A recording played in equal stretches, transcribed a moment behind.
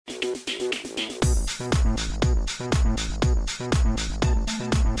Hello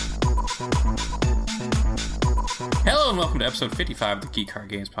and welcome to episode 55 of the Geek Card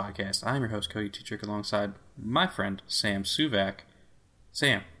Games Podcast. I'm your host, Cody Tuchik, alongside my friend, Sam Suvak.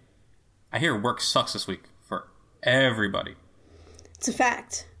 Sam, I hear work sucks this week for everybody. It's a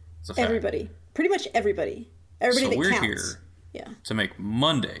fact. It's a fact. Everybody. Pretty much everybody. Everybody so that we're counts. here to make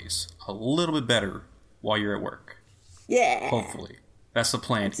Mondays a little bit better while you're at work. Yeah. Hopefully. That's the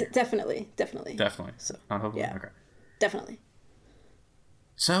plan here. Definitely. So, not hopefully? Yeah. Okay. Definitely.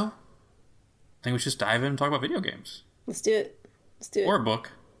 So, I think we should just dive in and talk about video games. Let's do it. Or a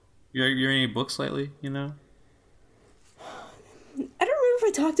book. You read any books lately, you know? I don't remember if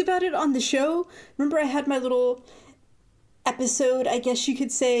I talked about it on the show. Remember I had my little episode, I guess you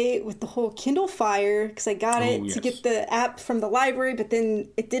could say, with the whole Kindle Fire, because I got it to get the app from the library, but then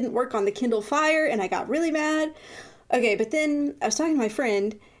it didn't work on the Kindle Fire, and I got really mad. Okay, but then I was talking to my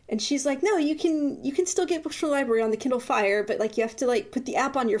friend, and she's like, no, you can still get books from the library on the Kindle Fire, but like you have to like put the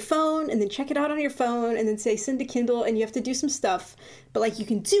app on your phone and then check it out on your phone and then say send to Kindle, and you have to do some stuff, but like you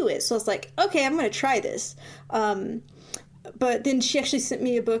can do it. So I was like, okay, I'm gonna try this. But then she actually sent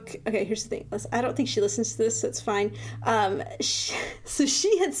me a book. Okay, here's the thing. I don't think she listens to this, so it's fine. So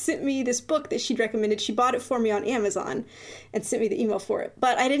she had sent me this book that she'd recommended. She bought it for me on Amazon and sent me the email for it.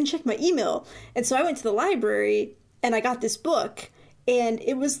 But I didn't check my email. And so I went to the library and I got this book. And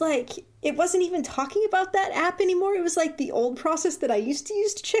it was like, it wasn't even talking about that app anymore. It was like the old process that I used to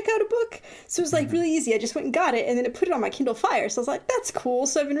use to check out a book. So it was like really easy. I just went and got it, and then it put it on my Kindle Fire. So I was like, that's cool.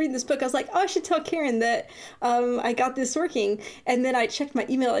 So I've been reading this book. I was like, oh, I should tell Karen that I got this working. And then I checked my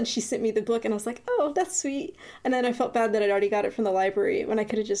email, and she sent me the book, and I was like, oh, that's sweet. And then I felt bad that I'd already got it from the library when I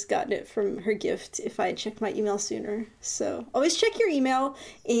could have just gotten it from her gift if I had checked my email sooner. So always check your email,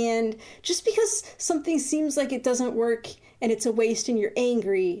 and just because something seems like it doesn't work and it's a waste and you're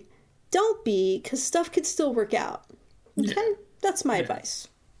angry, don't be, because stuff could still work out. Okay? Yeah. That's my advice.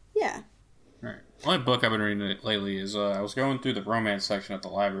 Yeah. All right. Only book I've been reading lately is I was going through the romance section at the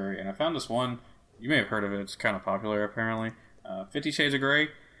library, and I found this one. You may have heard of it. It's kind of popular, apparently. 50 Shades of Grey.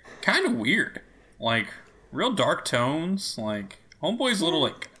 Kind of weird. Like, real dark tones. Like, Homeboy's a little,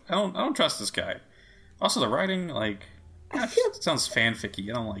 like, I don't trust this guy. Also, the writing, like, it sounds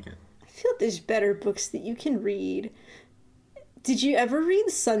fanficky. I don't like it. I feel there's better books that you can read. Did you ever read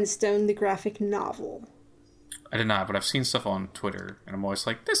Sunstone, the graphic novel? I did not, but I've seen stuff on Twitter, and I'm always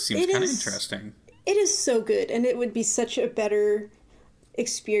like, this seems kind of interesting. It is so good, and it would be such a better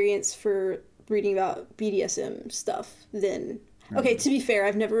experience for reading about BDSM stuff than... Okay, to be fair,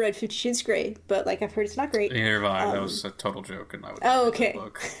 I've never read 50 Shades Grey, but like I've heard it's not great. Neither have I. That was a total joke, and I would okay. The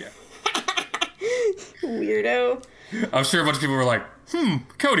book. Yeah. Weirdo. I'm sure a bunch of people were like,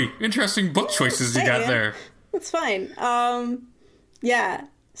 Cody, interesting book choices you got there. That's fine. Yeah,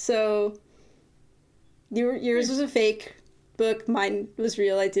 so yours was a fake book. Mine was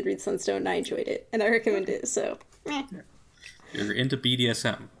real. I did read Sunstone, and I enjoyed it, and I recommend it, so... You're into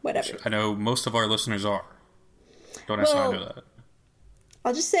BDSM. Whatever. I know most of our listeners are. Don't necessarily know that.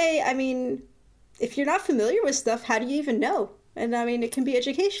 I'll just say, I mean, if you're not familiar with stuff, how do you even know? And, I mean, it can be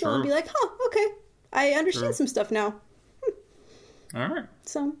educational and be like, okay, I understand some stuff now. All right.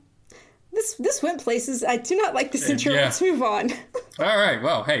 So... This went places. I do not like this intro. Yeah. Let's move on. All right.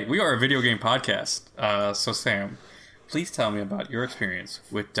 Well, hey, we are a video game podcast. So, Sam, please tell me about your experience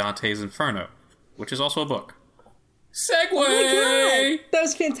with Dante's Inferno, which is also a book. Segue! Oh my God. That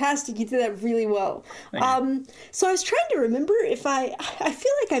was fantastic. You did that really well. So I was trying to remember if I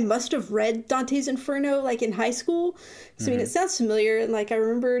feel like I must have read Dante's Inferno like in high school. So I mean, it sounds familiar, and like I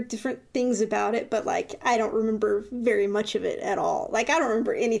remember different things about it, but like I don't remember very much of it at all. Like I don't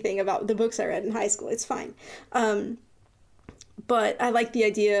remember anything about the books I read in high school. It's fine. But I like the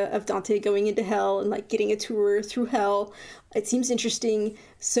idea of Dante going into hell and like getting a tour through hell. It seems interesting.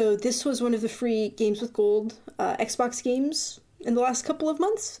 So this was one of the free Games with Gold Xbox games in the last couple of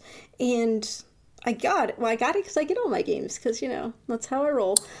months. And I got it. Well, I got it because I get all my games because, you know, that's how I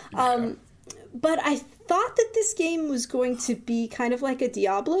roll. Yeah. But I thought that this game was going to be kind of like a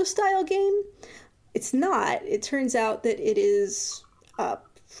Diablo-style game. It's not. It turns out that it is,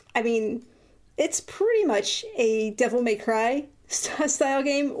 it's pretty much a Devil May Cry style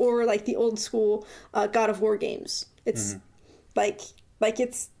game, or like the old school God of War games. It's like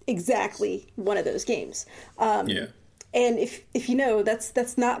it's exactly one of those games. And if you know,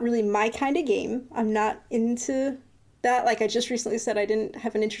 that's not really my kind of game. I'm not into that. Like I just recently said, I didn't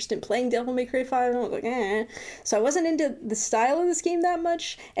have an interest in playing Devil May Cry 5. And I was like, So I wasn't into the style of this game that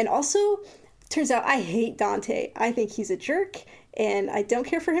much. And also, turns out I hate Dante. I think he's a jerk, and I don't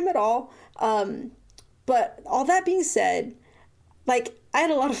care for him at all. But all that being said, like, I had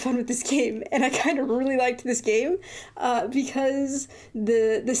a lot of fun with this game, and I kind of really liked this game because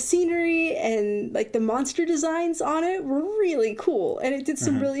the scenery and like the monster designs on it were really cool, and it did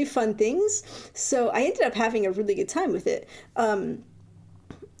some really fun things. So I ended up having a really good time with it. All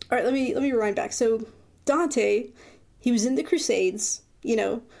right, let me rewind back. So Dante, he was in the Crusades, you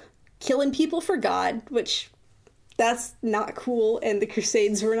know, killing people for God, which that's not cool, and the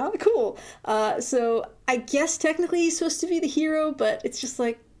Crusades were not cool. So I guess technically he's supposed to be the hero, but it's just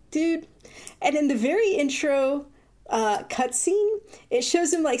like, dude. And in the very intro cutscene, it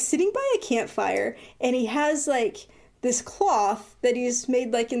shows him like sitting by a campfire, and he has like this cloth that he's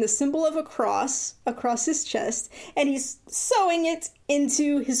made like in the symbol of a cross across his chest, and he's sewing it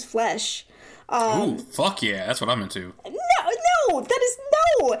into his flesh. Ooh, fuck yeah, that's what I'm into.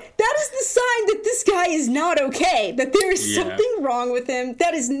 That is the sign that this guy is not okay, that there is something wrong with him.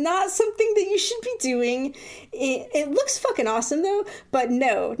 That is not something that you should be doing. It looks fucking awesome though, but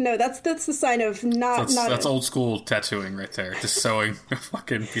no, that's the sign of that's old school tattooing right there, just sewing a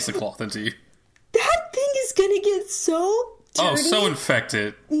fucking piece of cloth into you. That thing is gonna get so dirty, so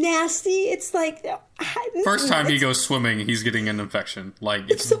infected, nasty. It's like first time he goes swimming, he's getting an infection. Like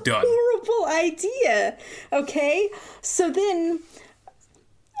it's a done. Horrible idea. Okay, so then,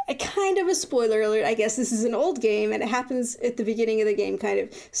 a kind of a spoiler alert. I guess this is an old game, and it happens at the beginning of the game, kind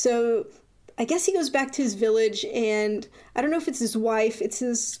of. So I guess he goes back to his village, and I don't know if it's his wife. It's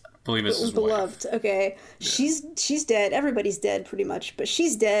his. I believe it's his beloved. Wife. Okay, yeah. She's dead. Everybody's dead, pretty much, but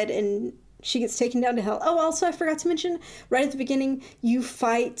she's dead, and she gets taken down to hell. Oh, also, I forgot to mention, right at the beginning, you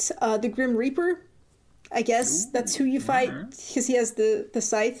fight the Grim Reaper. I guess that's who you fight, because he has the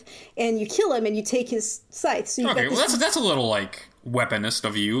scythe, and you kill him, and you take his scythe. So okay, well, that's a little, like, weaponist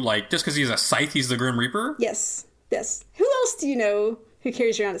of you. Like, just because he's a scythe, he's the Grim Reaper? Yes. Who else do you know who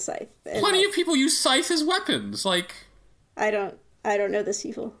carries around a scythe? Plenty of people use scythe as weapons, like... I don't know this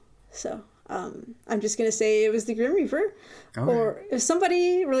people, so... I'm just going to say it was the Grim Reaper, or if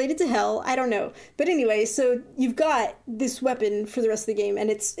somebody related to hell, I don't know. But anyway, so you've got this weapon for the rest of the game, and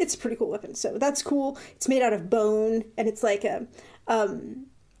it's a pretty cool weapon. So that's cool. It's made out of bone, and it's like a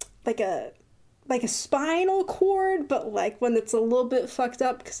spinal cord, but like one that's a little bit fucked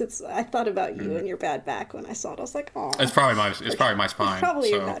up, because I thought about you and your bad back when I saw it. I was like, oh, it's probably my spine. It's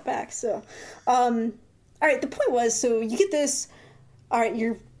probably your bad back. So, all right. The point was, so you get this. All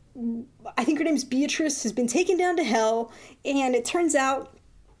right, I think her name's Beatrice, has been taken down to hell, and it turns out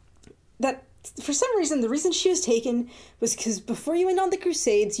that for some reason, the reason she was taken was because before you went on the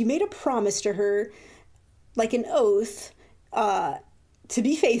Crusades, you made a promise to her, like an oath, to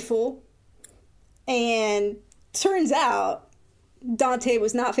be faithful, and turns out Dante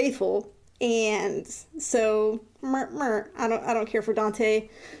was not faithful, and so I don't care for Dante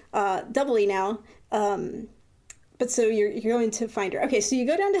doubly now. But so you're going to find her. Okay, so you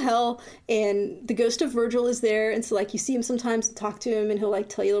go down to hell, and the ghost of Virgil is there, and so like you see him sometimes and talk to him, and he'll like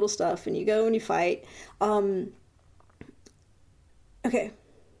tell you little stuff, and you go and you fight. Okay.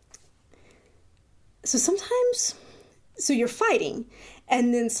 So you're fighting,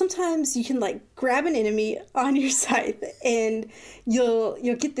 and then sometimes you can like grab an enemy on your scythe, and you'll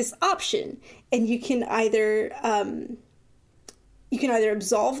get this option, and you can either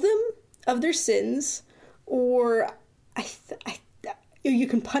absolve them of their sins, or you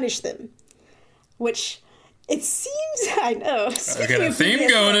can punish them, which it seems, I know. I got a theme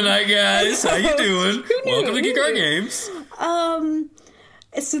going tonight, guys. How you doing? Welcome to Geek Art Games.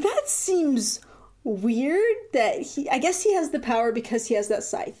 So that seems weird that I guess he has the power because he has that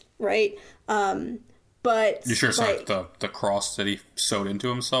scythe, right? But you sure it's like, not the cross that he sewed into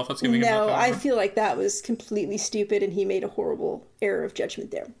himself that's giving him that power? No, I feel like that was completely stupid, and he made a horrible error of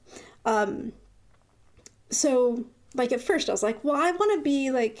judgment there. So, like, at first I was like, well, I want to be,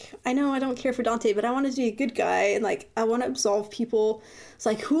 like, I know I don't care for Dante, but I want to be a good guy, and, like, I want to absolve people. It's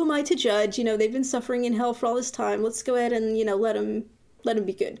like, who am I to judge? You know, they've been suffering in hell for all this time. Let's go ahead and, you know, let them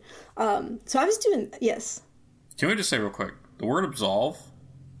be good. So I was doing, yes. Can we just say real quick, the word absolve,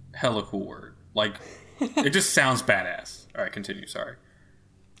 hella cool word. Like, it just sounds badass. All right, continue, sorry.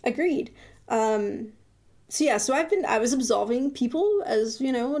 Agreed. So yeah, so I was absolving people as,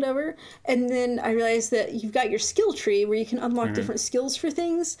 you know, whatever. And then I realized that you've got your skill tree where you can unlock different skills for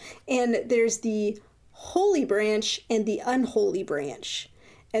things. And there's the holy branch and the unholy branch.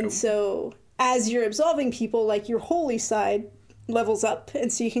 And so as you're absolving people, like your holy side levels up.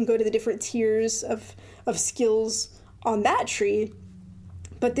 And so you can go to the different tiers of skills on that tree.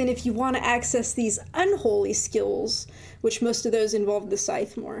 But then if you want to access these unholy skills, which most of those involve the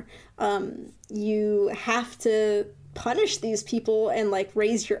scythe more, you have to punish these people and like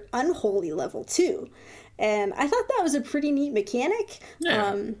raise your unholy level too. And I thought that was a pretty neat mechanic.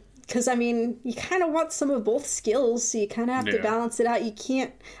 Yeah. Because, I mean, you kind of want some of both skills, so you kind of have to balance it out. You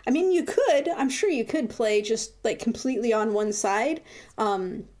can't... I mean, you could. I'm sure you could play just, like, completely on one side.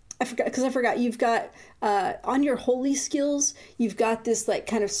 I forgot. You've got... on your holy skills, you've got this, like,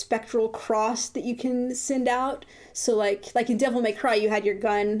 kind of spectral cross that you can send out. So, like in Devil May Cry, you had your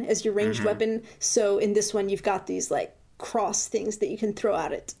gun as your ranged weapon. So, in this one, you've got these, like, cross things that you can throw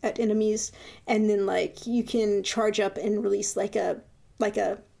out at enemies. And then, like, you can charge up and release, like a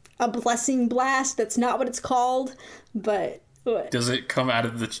blessing blast. That's not what it's called, but does it come out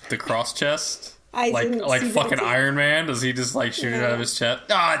of the cross chest? Like fucking Iron Man? Does he just like shoot it out of his chest?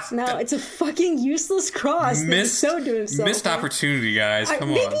 It's a fucking useless cross. Missed opportunity, guys. Come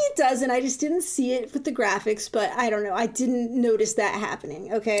on. Maybe it does, and I just didn't see it with the graphics, but I don't know. I didn't notice that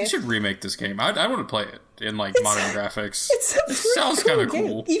happening. Okay, you should remake this game. I want to play it in like modern graphics. It sounds kind of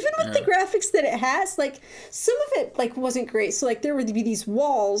cool. Even with the graphics that it has, like some of it like wasn't great. So like there would be these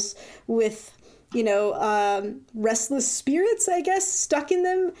walls with, you know, restless spirits, I guess, stuck in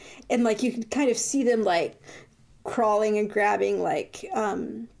them. And, like, you could kind of see them, like, crawling and grabbing, like,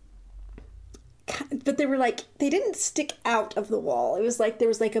 but they were, like, they didn't stick out of the wall. It was, like, there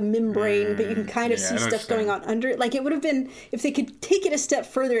was, like, a membrane, but you can kind of see stuff going on under it. Like, it would have been, if they could take it a step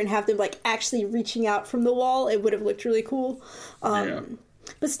further and have them, like, actually reaching out from the wall, it would have looked really cool.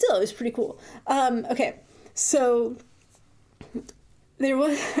 But still, it was pretty cool. Okay, so there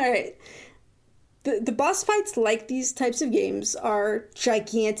was, all right. The boss fights, like these types of games, are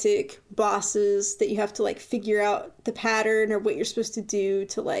gigantic bosses that you have to, like, figure out the pattern or what you're supposed to do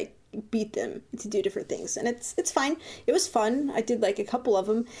to, like, beat them, to do different things. And it's fine. It was fun. I did, like, a couple of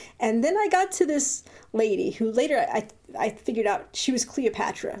them. And then I got to this lady who later I figured out she was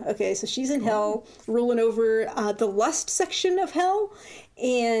Cleopatra. Okay, so she's in hell, ruling over the lust section of hell.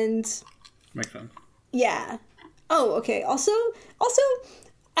 And... makes sense. Yeah. Oh, okay. Also...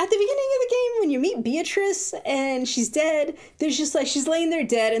 at the beginning of the game, when you meet Beatrice and she's dead, there's just like, she's laying there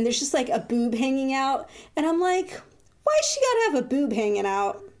dead and there's just like a boob hanging out. And I'm like, why she gotta have a boob hanging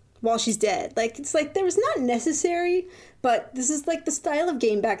out while she's dead? Like, it's like, there was not necessary, but this is like the style of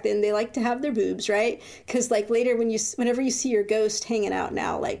game back then. They like to have their boobs, right? Because like later whenever you see your ghost hanging out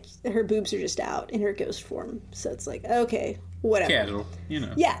now, like her boobs are just out in her ghost form. So it's like, okay, whatever. Casual, you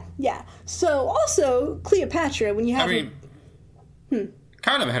know. Yeah. So also, Cleopatra, when you have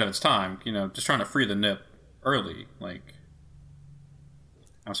kind of ahead of its time, you know, just trying to free the nip early, like...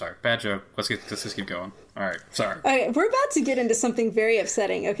 I'm sorry, bad joke. Let's just keep going. All right, sorry. Okay, we're about to get into something very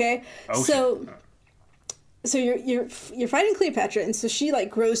upsetting, okay? So you're fighting Cleopatra, and so she,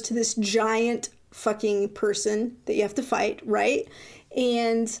 like, grows to this giant fucking person that you have to fight, right?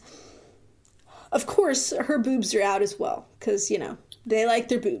 And, of course, her boobs are out as well, because, you know, they like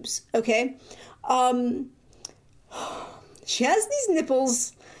their boobs, okay? She has these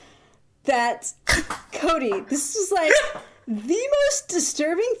nipples that, Cody, this is like the most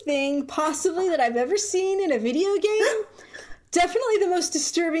disturbing thing possibly that I've ever seen in a video game. Definitely the most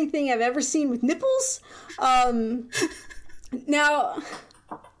disturbing thing I've ever seen with nipples. Now,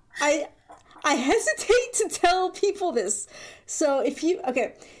 I hesitate to tell people this. So if you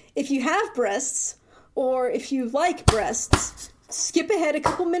have breasts, or if you like breasts, skip ahead a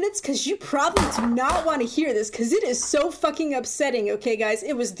couple minutes because you probably do not want to hear this because it is so fucking upsetting, okay, guys?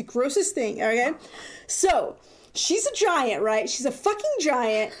 It was the grossest thing, okay? So, she's a giant, right? She's a fucking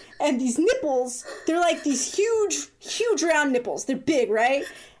giant, and these nipples, they're like these huge round nipples. They're big, right?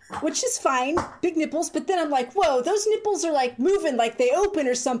 Which is fine, big nipples, but then I'm like, whoa, those nipples are like moving, like they open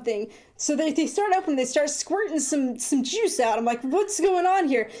or something. So they start opening, they start squirting some juice out. I'm like, what's going on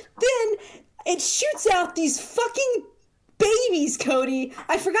here? Then it shoots out these fucking babies, Cody.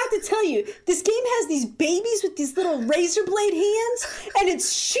 I forgot to tell you, this game has these babies with these little razor blade hands, and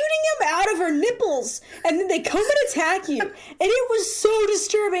it's shooting them out of her nipples, and then they come and attack you. And it was so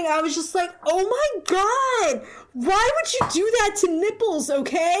disturbing. I was just like, oh my god, why would you do that to nipples,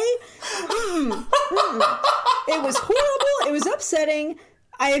 okay? It was horrible. It was upsetting.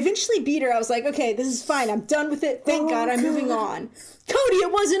 I eventually beat her. I was like, okay, this is fine. I'm done with it. Thank God I'm moving on. Cody,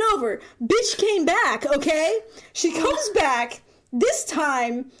 it wasn't over. Bitch came back, okay? She comes back. This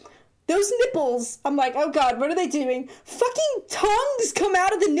time, those nipples, I'm like, oh God, what are they doing? Fucking tongues come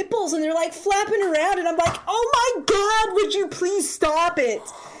out of the nipples and they're like flapping around and I'm like, oh my God, would you please stop it?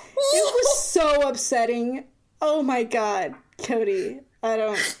 It was so upsetting. Oh my God, Cody, I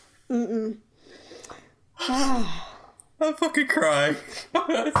don't, I'm fucking crying.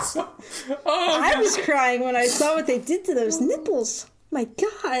 I was crying when I saw what they did to those nipples. My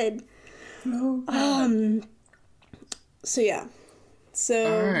God. No. So yeah.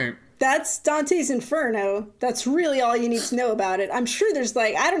 So all right. that's Dante's Inferno. That's really all you need to know about it. I'm sure there's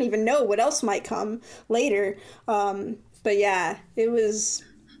like, I don't even know what else might come later. But yeah, it was,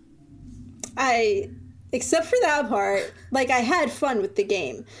 except for that part, like, I had fun with the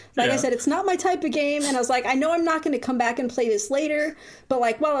game. Like I said, it's not my type of game, and I was like, I know I'm not going to come back and play this later, but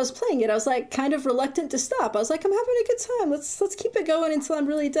like, while I was playing it, I was like, kind of reluctant to stop. I was like, I'm having a good time. Let's keep it going until I'm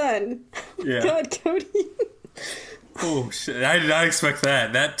really done. Yeah. God, Cody. Oh, shit. I did not expect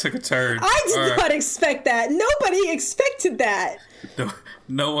that. That took a turn. I did not expect that. Nobody expected that.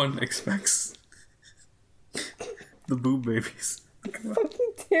 No one expects the boob babies.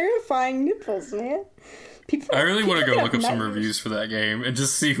 Fucking terrifying nipples, man. I really want to go look up some reviews for that game and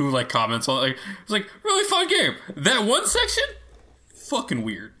just see who like comments on it. Like, it's like, really fun game. That one section? Fucking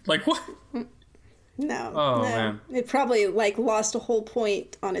weird. Like, what? No. Man. It probably like lost a whole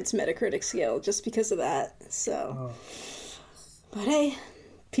point on its Metacritic scale just because of that. So, but hey,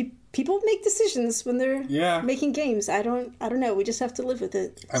 people make decisions when they're making games. I don't know. We just have to live with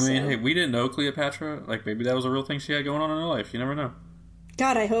it. I mean, hey, we didn't know Cleopatra. Like, maybe that was a real thing she had going on in her life. You never know.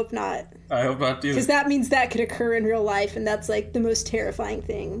 God, I hope not. I hope not, either. Because that means that could occur in real life, and that's like the most terrifying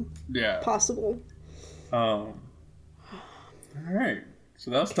thing possible. All right. So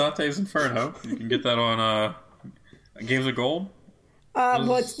that was Dante's Inferno. You can get that on Games of Gold.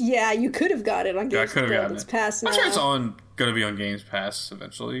 You could have got it on Games of Gold. It's past now. I'm sure it's going to be on Games Pass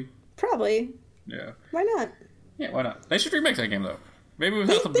eventually. Probably. Yeah. Why not? Yeah, why not? They should remake that game, though. Maybe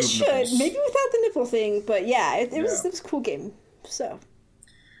without the boob nipples. They should. Maybe without the nipple thing. But yeah, it was a cool game. So.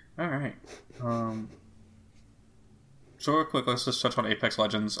 All right. So real quick, let's just touch on Apex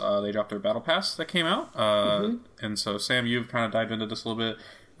Legends. They dropped their Battle Pass that came out. And so, Sam, you've kind of dived into this a little bit.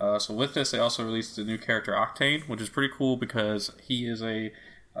 So with this, they also released a new character, Octane, which is pretty cool because he is a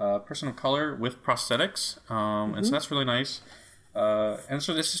person of color with prosthetics. And so that's really nice. And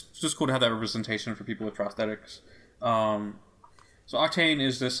so it's just cool to have that representation for people with prosthetics. So Octane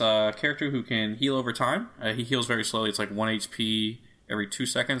is this character who can heal over time. He heals very slowly. It's like 1 HP every 2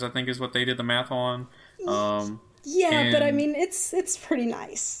 seconds, I think is what they did the math on. But I mean, it's pretty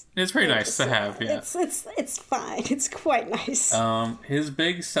nice. It's pretty nice to have, yeah. It's fine. It's quite nice. His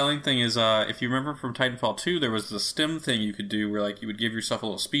big selling thing is, if you remember from Titanfall 2, there was the stim thing you could do where, like, you would give yourself a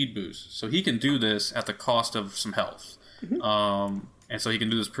little speed boost. So he can do this at the cost of some health. And so he can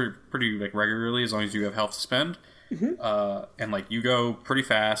do this pretty like, regularly as long as you have health to spend. And, like, you go pretty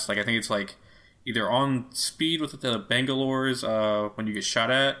fast. Like, I think it's, like, either on speed with the Bangalores when you get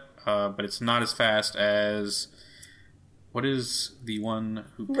shot at, but it's not as fast as... What is the one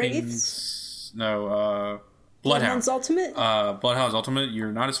who pings... No, Bloodhound's Ultimate? Bloodhound's Ultimate,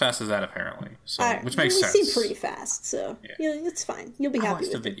 you're not as fast as that, apparently. So, which makes sense. You seem pretty fast, so it's fine. You'll be happy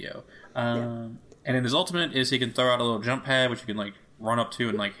with the video. And then his Ultimate is he can throw out a little jump pad, which you can, like, run up to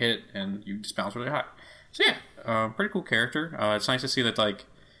and, like, hit, and you just bounce really high. So, pretty cool character. It's nice to see that, like,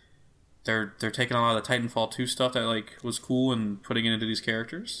 they're taking a lot of the Titanfall 2 stuff that, like, was cool and putting it into these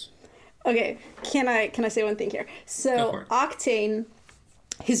characters. Okay, can I say one thing here? So Octane,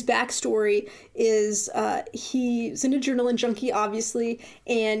 his backstory is he's an adrenaline junkie, obviously,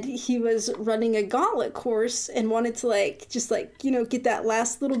 and he was running a gauntlet course and wanted to get that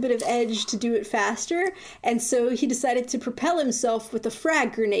last little bit of edge to do it faster. And so he decided to propel himself with a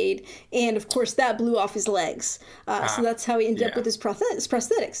frag grenade, and of course that blew off his legs. So that's how he ended up with his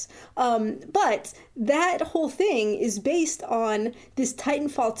prosthetics. But that whole thing is based on this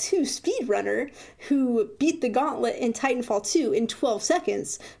Titanfall 2 speedrunner who beat the gauntlet in Titanfall 2 in 12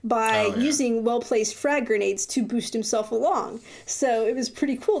 seconds by using well-placed frag grenades to boost himself along. So it was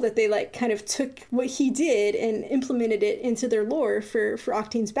pretty cool that they like kind of took what he did and implemented it into their lore for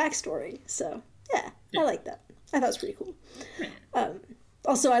Octane's backstory. So I like that. I thought it was pretty cool.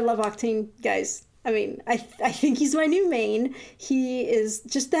 Also, I love Octane, guys. I mean, I think he's my new main. He is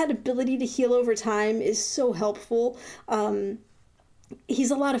just that ability to heal over time is so helpful.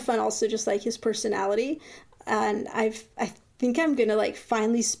 He's a lot of fun also, just like his personality. And I think I'm gonna like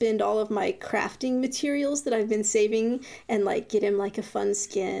finally spend all of my crafting materials that I've been saving and like get him like a fun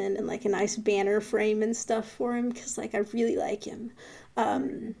skin and like a nice banner frame and stuff for him, because like I really like him.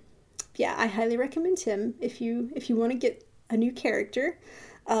 I highly recommend him if you want to get a new character.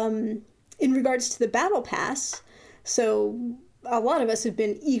 In regards to the Battle Pass, so a lot of us have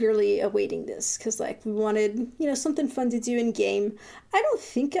been eagerly awaiting this because, like, we wanted, something fun to do in game. I don't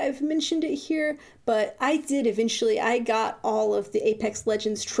think I've mentioned it here, but I did eventually. I got all of the Apex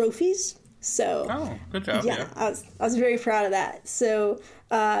Legends trophies. So, good job. Yeah, I was very proud of that. So,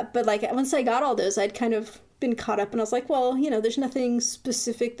 but like once I got all those, I'd kind of been caught up, and I was like, well, there's nothing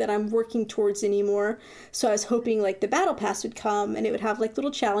specific that I'm working towards anymore. So I was hoping like the battle pass would come and it would have like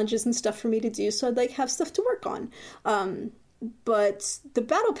little challenges and stuff for me to do, so I'd like have stuff to work on. But the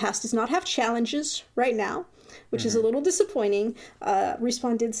battle pass does not have challenges right now, which is a little disappointing.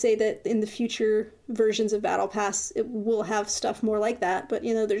 Respawn did say that in the future versions of battle pass it will have stuff more like that, but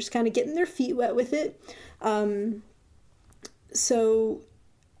they're just kind of getting their feet wet with it. So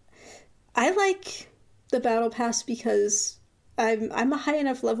I like the battle pass because I'm a high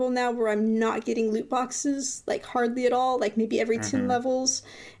enough level now where I'm not getting loot boxes like hardly at all, like maybe every 10 levels,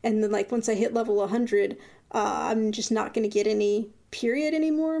 and then like once I hit level 100, I'm just not going to get any period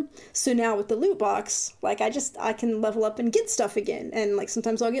anymore. So now with the loot box, like I can level up and get stuff again, and like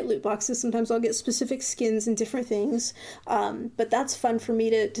sometimes I'll get loot boxes, sometimes I'll get specific skins and different things, but that's fun for me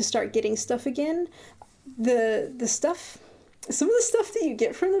to start getting stuff again. Some of the stuff that you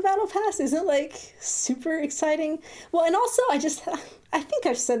get from the battle pass isn't like super exciting. Well, and also I think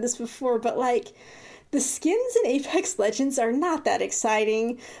I've said this before, but like the skins in Apex Legends are not that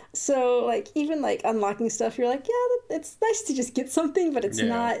exciting. So like even like unlocking stuff, you're like, yeah, it's nice to just get something, but it's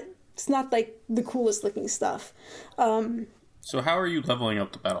not like the coolest looking stuff. So how are you leveling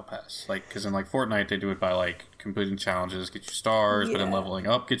up the battle pass? Like, because in like Fortnite they do it by like completing challenges, get you stars, but then leveling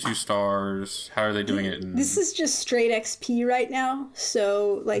up get you stars. How are they doing it? This is just straight XP right now.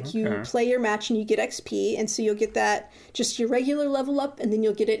 So like you play your match and you get XP, and so you'll get that just your regular level up, and then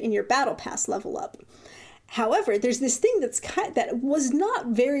you'll get it in your battle pass level up. However, there's this thing that was not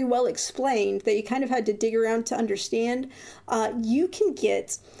very well explained that you kind of had to dig around to understand. You can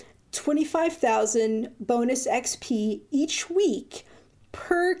get 25,000 bonus XP each week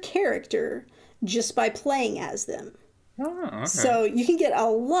per character just by playing as them. Oh, okay. So you can get a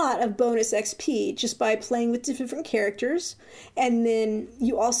lot of bonus XP just by playing with different characters. And then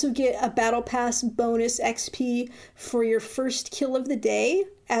you also get a battle pass bonus XP for your first kill of the day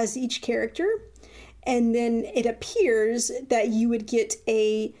as each character. And then it appears that you would get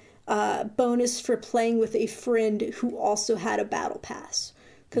a bonus for playing with a friend who also had a battle pass.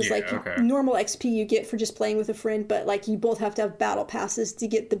 Because normal XP you get for just playing with a friend, but like you both have to have battle passes to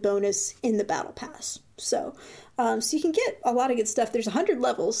get the bonus in the battle pass. So you can get a lot of good stuff. There's 100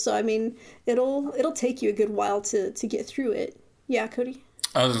 levels, so I mean it'll take you a good while to get through it. Yeah, Cody?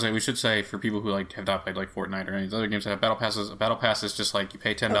 I was gonna say, we should say for people who like have not played like Fortnite or any of these other games that have battle passes, a battle pass is just like you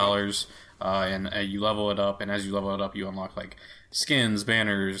pay $10 and you level it up, and as you level it up you unlock like skins,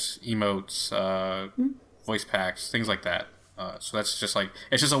 banners, emotes, voice packs, things like that. So that's just like,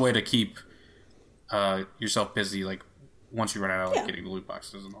 it's just a way to keep yourself busy, like once you run out of like getting the loot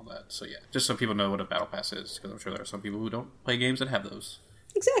boxes and all that. So yeah, just so people know what a battle pass is, because I'm sure there are some people who don't play games that have those.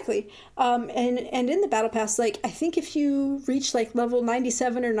 Exactly. And in the battle pass, like I think if you reach like level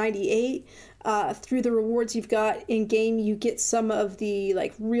 97 or 98 through the rewards you've got in game, you get some of the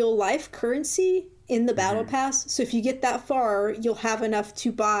like real life currency in the battle pass. So if you get that far, you'll have enough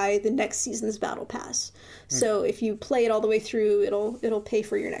to buy the next season's battle pass. So if you play it all the way through, it'll pay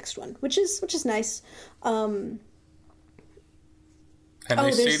for your next one, which is nice. Have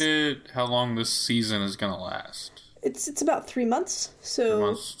they stated how long this season is going to last? It's about 3 months. So 3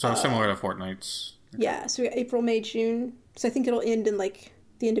 months. So similar to Fortnite's. Yeah. So we got April, May, June. So I think it'll end in like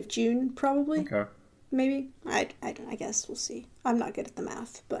the end of June, probably. Okay. Maybe. I guess we'll see. I'm not good at the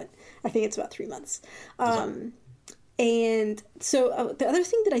math, but I think it's about 3 months. And so the other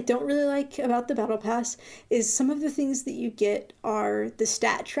thing that I don't really like about the Battle Pass is some of the things that you get are the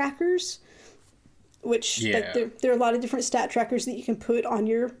stat trackers, which like, there are a lot of different stat trackers that you can put on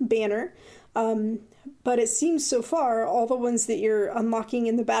your banner. But it seems so far all the ones that you're unlocking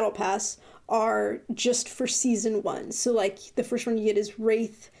in the Battle Pass are just for Season 1. So like the first one you get is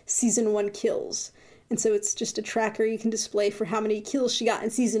Wraith Season 1 kills. And so it's just a tracker you can display for how many kills she got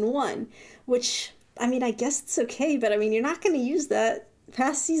in Season 1, which, I mean, I guess it's okay, but I mean, you're not going to use that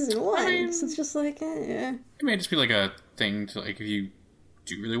past Season 1. I mean, so it's just like, It may just be like a thing to, like, if you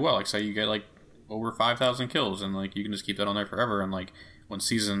do really well, like, say you get, like, over 5,000 kills, and, like, you can just keep that on there forever, and, like, when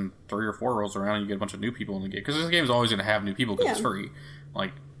Season 3 or 4 rolls around, you get a bunch of new people in the game. Because this game's always going to have new people because it's free.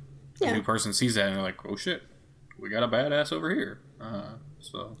 Like, a new person sees that, and they're like, oh, shit, we got a badass over here.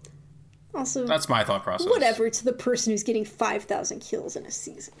 So... Also, that's my thought process. Whatever to the person who's getting 5,000 kills in a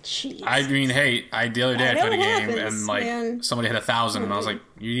season. Jeez. I mean, hey, the other day I played a game and like somebody had 1,000, and I was like,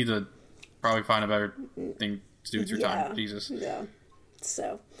 you need to probably find a better thing to do with your time. Jesus. Yeah.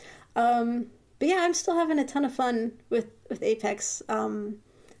 So, but yeah, I'm still having a ton of fun with Apex. I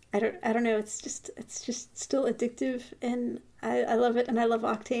don't know. It's just still addictive, and I love it, and I love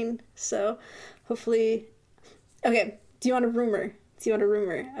Octane. So, hopefully, okay. Do you want a rumor?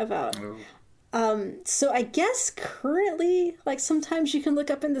 about So I guess currently, like, sometimes you can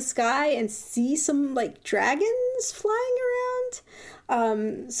look up in the sky and see some, like, dragons flying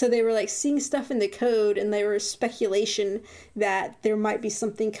around. So they were, like, seeing stuff in the code, and there was speculation that there might be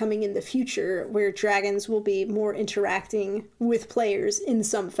something coming in the future where dragons will be more interacting with players in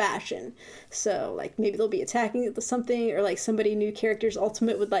some fashion. So, like, maybe they'll be attacking something, or, like, somebody new character's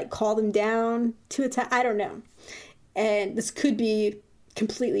ultimate would, like, call them down to attack. I don't know. And this could be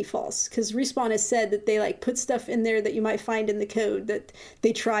completely false, because Respawn has said that they, like, put stuff in there that you might find in the code that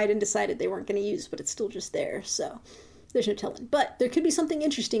they tried and decided they weren't going to use, but it's still just there. So there's no telling. But there could be something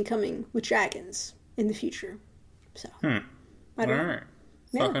interesting coming with dragons in the future. So I don't know. Alright.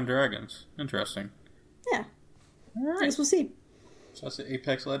 Fucking dragons. Interesting. Yeah. Alright. I guess we'll see. So that's the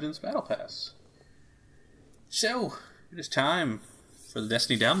Apex Legends Battle Pass. So, it is time for the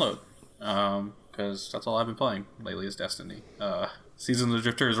Destiny download. Because that's all I've been playing lately is Destiny. Season of the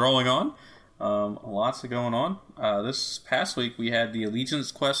Drifter is rolling on. Lots of going on. This past week we had the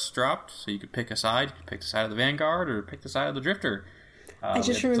Allegiance quest dropped, so you could pick a side. You could pick the side of the Vanguard or pick the side of the Drifter. I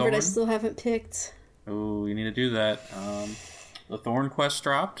just remembered I still haven't picked. Oh, you need to do that. The Thorn quest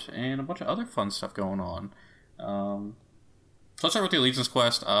dropped, and a bunch of other fun stuff going on. So let's start with the Allegiance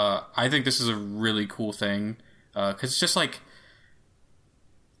quest. I think this is a really cool thing, because it's just like,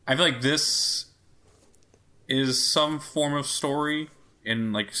 I feel like this is some form of story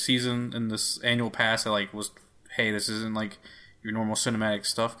in, like, season, in this annual pass that, like, was, hey, this isn't, like, your normal cinematic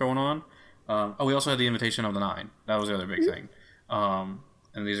stuff going on. We also had the Invitation of the Nine. That was the other big thing. And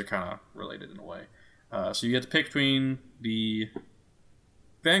these are kind of related in a way. So you get to pick between the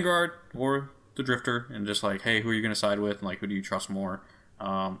Vanguard or the Drifter, and just, like, hey, who are you going to side with, and, like, who do you trust more?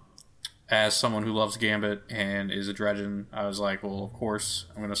 As someone who loves Gambit and is a Dredgen, I was like, well, of course,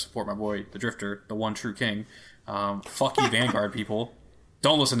 I'm going to support my boy, the Drifter, the one true king. Fuck you, Vanguard people.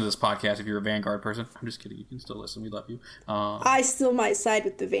 Don't listen to this podcast if you're a Vanguard person. I'm just kidding. You can still listen. We love you. I still might side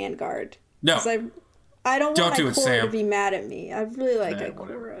with the Vanguard. No. I don't want do it, Ikora Sam. to be mad at me. I really like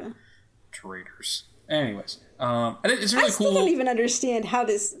Ikora. Traitors. Anyways, it's really I still cool. don't even understand how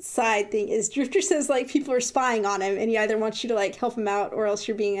this side thing is. Drifter says, like, people are spying on him, and he either wants you to, like, help him out, or else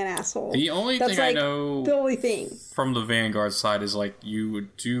you're being an asshole. The only That's, thing like, I know the only thing from the Vanguard side is, like, you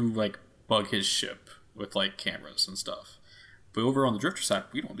would do, like, bug his ship with, like, cameras and stuff. But over on the Drifter side,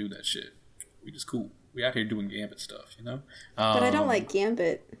 we don't do that shit. We just cool. We out here doing Gambit stuff, you know? But I don't like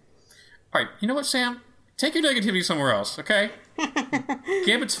Gambit. Alright, you know what, Sam? Take your negativity somewhere else, okay?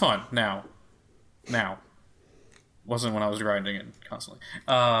 Gambit's fun, now. Wasn't when I was grinding it constantly.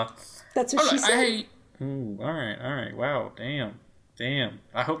 That's what she said. Ooh, alright. Wow, damn.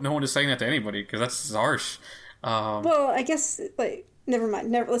 I hope no one is saying that to anybody, because that's harsh. Well, I guess, like, never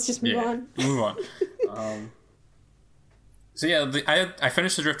mind. Let's just move on. Move on. So yeah, I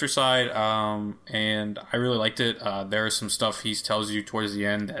finished the Drifter side, and I really liked it. There is some stuff he tells you towards the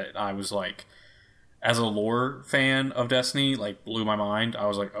end that I was like, as a lore fan of Destiny, like, blew my mind. I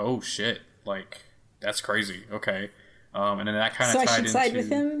was like, oh shit, like, that's crazy. Okay. And then that kind of tied into... So I should side with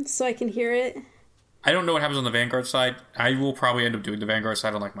him so I can hear it? I don't know what happens on the Vanguard side. I will probably end up doing the Vanguard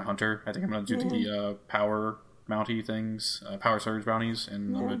side on, like, my Hunter. I think I'm going to do the power mounty things, power surge bounties,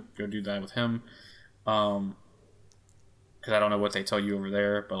 and I'm going to go do that with him. Because I don't know what they tell you over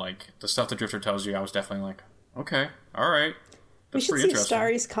there, but, like, the stuff the Drifter tells you, I was definitely like, okay, alright. We should see if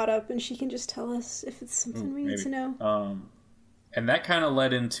Starry's caught up, and she can just tell us if it's something we need to know. And that kind of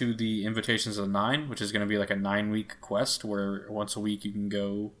led into the Invitations of the Nine, which is going to be like a 9-week quest where once a week you can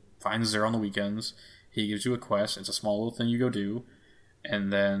go find Xur on the weekends. He gives you a quest. It's a small little thing you go do.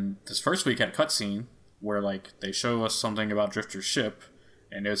 And then this first week had a cutscene where, like, they show us something about Drifter's ship,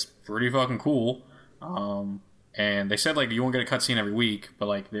 and it's pretty fucking cool. And they said, like, you won't get a cutscene every week, but,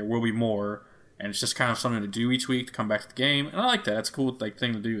 like, there will be more. And it's just kind of something to do each week to come back to the game. And I like that. That's a cool, like,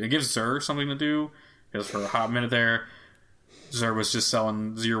 thing to do. It gives Xur something to do, because for a hot minute there, Xur was just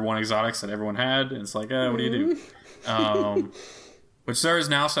selling 0-1 exotics that everyone had, and it's like, what do you do? But Xur is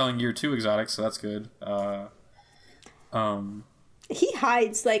now selling Year 2 exotics, so that's good. He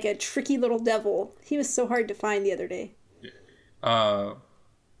hides like a tricky little devil. He was so hard to find the other day. And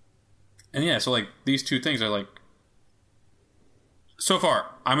yeah, so, like, these two things are, like... So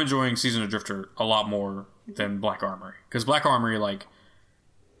far, I'm enjoying Season of Drifter a lot more than Black Armory. Because Black Armory, like...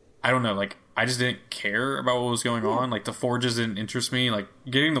 I don't know, like, I just didn't care about what was going on. Like, the forges didn't interest me. Like,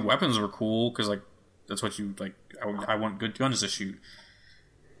 getting the weapons were cool, because, like, that's what you, like, I want good guns to shoot.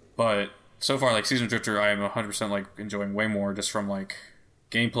 But so far, like, Season of Drifter, I am 100%, like, enjoying way more just from, like,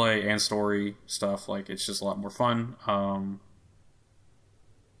 gameplay and story stuff. Like, it's just a lot more fun. And,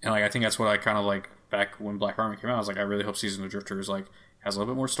 like, I think that's what I kind of, like, back when Black Armory came out, I was like, I really hope Season of Drifter is, like, has a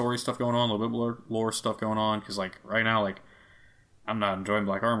little bit more story stuff going on, a little bit more lore stuff going on. Because like right now, like I'm not enjoying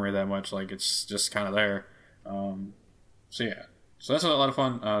Black Armory that much. Like it's just kind of there. So yeah, so that's a lot of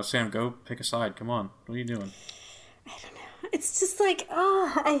fun. Sam, go pick a side. Come on, what are you doing? I don't know. It's just like,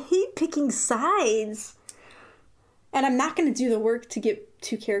 I hate picking sides. And I'm not going to do the work to get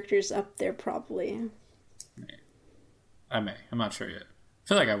 2 characters up there, probably. I may. I'm not sure yet. I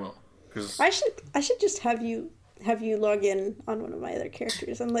feel like I will. Cause... I should just have you log in on one of my other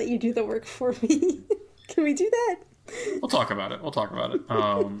characters and let you do the work for me. Can we do that? We'll talk about it.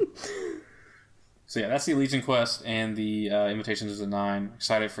 So yeah, that's the Legion quest and the Invitations of the Nine.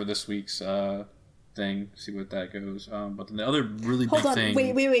 Excited for this week's thing. See what that goes. But the other really big thing.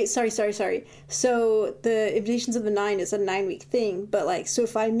 Wait. Sorry. So the Invitations of the Nine is a 9-week thing, but like, so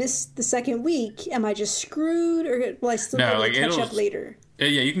if I miss the second week, am I just screwed, or will I still catch up later? Yeah,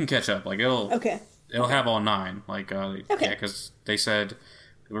 you can catch up. Like it'll have all 9. Like okay. Yeah, because they said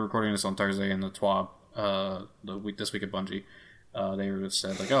we're recording this on Thursday, and the TWAB this week at Bungie, they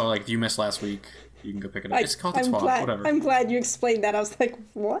said like, oh, like if you missed last week, you can go pick it up. It's called the TWAB. Whatever. I'm glad you explained that. I was like,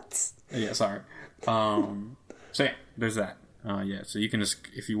 what? Yeah, sorry. So yeah, there's that. Yeah, so you can just,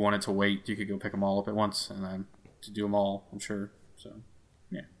 if you wanted to wait, you could go pick them all up at once and then to do them all, I'm sure. So,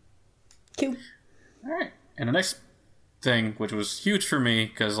 yeah. Cool. All right. And the next thing, which was huge for me,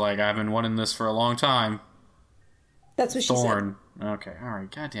 because, like, I've been wanting this for a long time. That's what Thorn. She said. Okay, all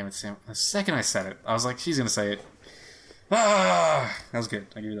right. God damn it, Sam. The second I said it, I was like, she's going to say it. That was good.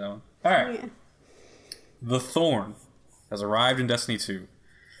 I'll give you that one. All right. Oh, yeah. The Thorn has arrived in Destiny 2.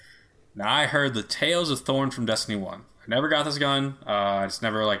 Now, I heard the tales of Thorn from Destiny 1. I never got this gun. I just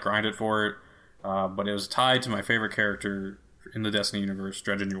never, like, grinded for it. But it was tied to my favorite character in the Destiny universe,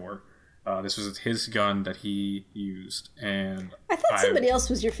 Dredgen Yor. This was his gun that he used. And I thought somebody else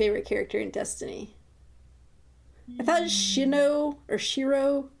was your favorite character in Destiny. I thought Shino or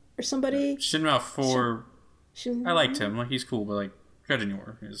Shiro or somebody. Shinra 4. I liked him. Like, he's cool, but, like, Dredgen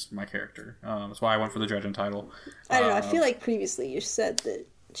Yor is my character. That's why I went for the Dredgen title. I don't know. I feel like previously you said that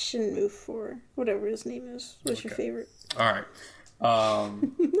Shinmu 4, whatever his name is, was your favorite. All right.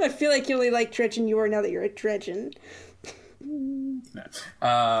 I feel like you only like Dredgen Yor now that you're a Dredgen.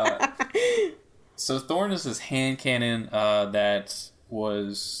 So Thorn is this hand cannon that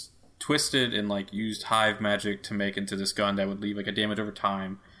was twisted and like used hive magic to make into this gun that would leave like a damage over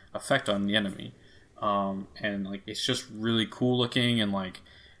time effect on the enemy. And like it's just really cool looking, and like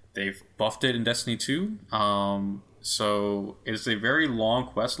they've buffed it in Destiny 2. So it's a very long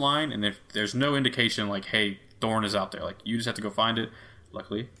quest line, and if there's no indication like, hey, Thorn is out there, like you just have to go find it.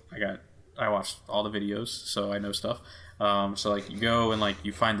 Luckily, I watched all the videos, so I know stuff. So like you go and like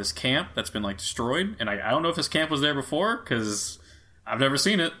you find this camp that's been like destroyed, and I don't know if this camp was there before because I've never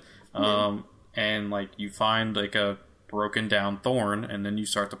seen it. And like you find like a broken down Thorn, and then you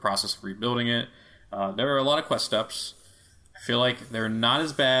start the process of rebuilding it. There are a lot of quest steps. I feel like they're not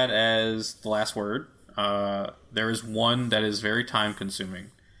as bad as The Last Word. There is one that is very time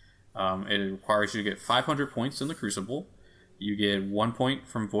consuming. It requires you to get 500 points in the Crucible. You get 1 point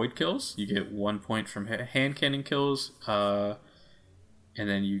from Void kills. You get 1 point from hand cannon kills. And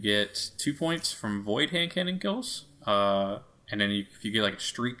then you get 2 points from Void hand cannon kills. And then if you get like a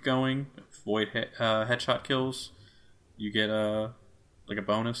streak going, Void headshot kills, you get like a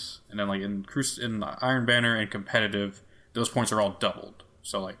bonus. And then like in Iron Banner and competitive, those points are all doubled.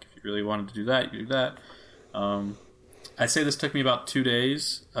 So like if you really wanted to do that, you do that. I'd say this took me about 2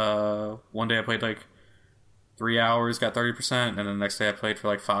 days. One day I played like 3 hours, got 30%, and then the next day I played for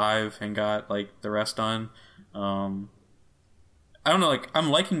like 5 and got like the rest done. I don't know, like I'm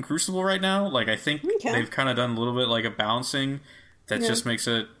liking Crucible right now. Like I think they've kind of done a little bit like a balancing that just makes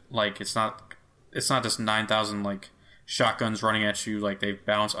it like it's not just 9,000 like shotguns running at you. Like they've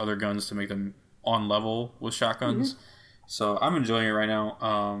balanced other guns to make them on level with shotguns. So I'm enjoying it right now.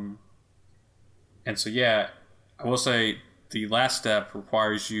 And so yeah, I will say the last step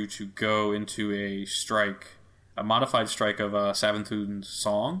requires you to go into a modified strike of Savathun's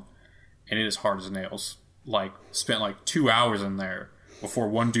song, and it is hard as nails. Like, spent like 2 hours in there before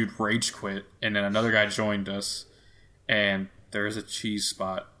one dude rage quit, and then another guy joined us, and there is a cheese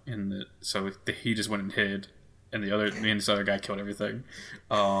spot in it, so he just went and hid, and me and this other guy killed everything.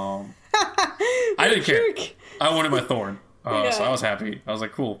 I didn't care. I wanted my Thorn, so I was happy. I was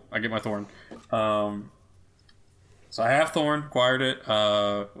like, cool, I get my Thorn. So I have Thorn, acquired it,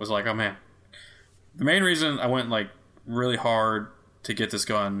 was like, oh man. The main reason I went like really hard to get this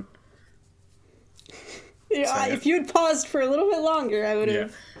gun. Yeah, if you had paused for a little bit longer, I would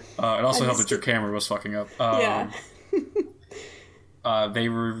have. Yeah. It also helped that your camera was fucking up. They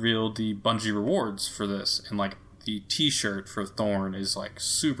revealed the Bungie rewards for this, and like the T-shirt for Thorn is like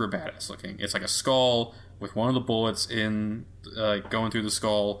super badass looking. It's like a skull with one of the bullets in going through the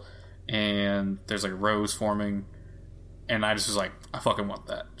skull, and there's like a rose forming. And I just was like, I fucking want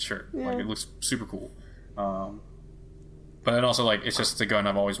that shirt. Yeah. Like, it looks super cool. But then also, like, it's just the gun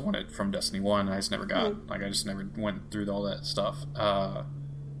I've always wanted from Destiny 1, and I just never got. Mm. Like, I just never went through all that stuff.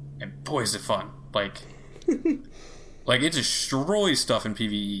 And boy, is it fun. Like, like it destroys stuff in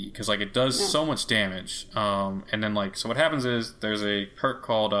PvE, because, like, it does so much damage. And then, like, so what happens is, there's a perk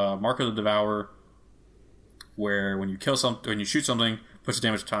called Mark of the Devourer, where when you shoot something, puts a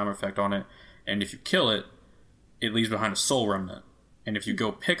damage timer effect on it, and if you kill it, it leaves behind a soul remnant. And if you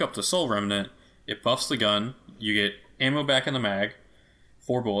go pick up the soul remnant, it buffs the gun, you get ammo back in the mag,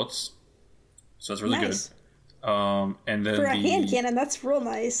 4 bullets, so that's really good. And then for a hand cannon, that's real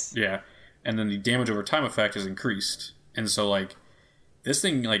nice. Yeah, and then the damage over time effect is increased, and so like this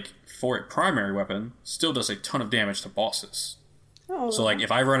thing, like for a primary weapon, still does a ton of damage to bosses. Oh, so like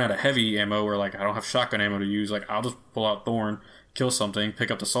if I run out of heavy ammo, or like I don't have shotgun ammo to use, like I'll just pull out Thorn, kill something,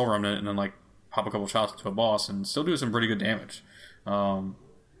 pick up the soul remnant, and then like pop a couple shots into a boss, and still do some pretty good damage.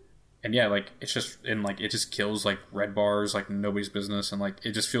 And yeah, like, it's just, and like, it just kills, like, red bars, like, nobody's business, and like,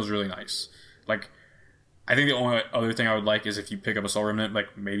 it just feels really nice. Like, I think the only other thing I would like is if you pick up a soul remnant,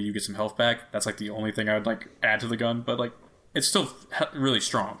 like, maybe you get some health back. That's, like, the only thing I would, like, add to the gun, but, like, it's still really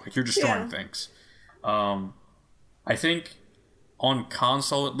strong. Like, you're destroying things. I think, on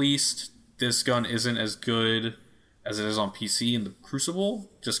console at least, this gun isn't as good as it is on PC in the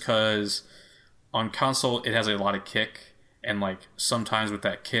Crucible, just because on console, it has a lot of kick, and, like, sometimes with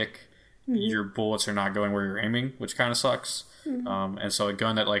that kick, your bullets are not going where you're aiming, which kind of sucks. And so a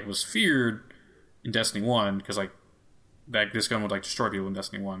gun that like was feared in Destiny 1, because like this gun would like destroy people in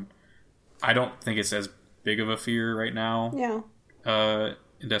Destiny 1, I don't think it's as big of a fear right now. Yeah.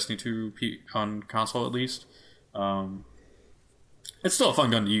 In Destiny 2 on console at least. It's still a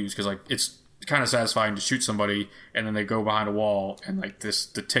fun gun to use, because like it's kind of satisfying to shoot somebody and then they go behind a wall and like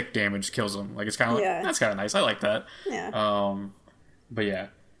the tick damage kills them. Like it's kind of like, that's kind of nice. I like that. Yeah. But yeah.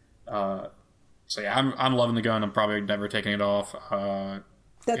 So yeah, I'm loving the gun. I'm probably never taking it off.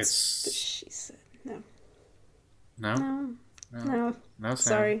 That's what she said. No.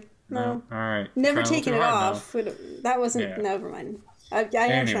 Sorry. No. All right. Never taking it off. Now. That wasn't. Yeah. Never mind. I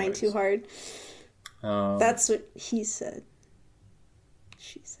am trying too hard. That's what he said.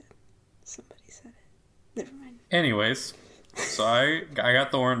 She said. Somebody said it. Never mind. Anyways, so I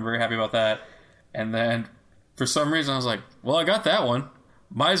got Thorn. Very happy about that. And then for some reason I was like, well, I got that one.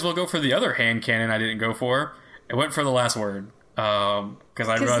 Might as well go for the other hand cannon I didn't go for. I went for the last word. Because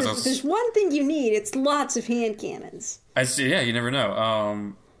I realized there's one thing you need. It's lots of hand cannons. Yeah, you never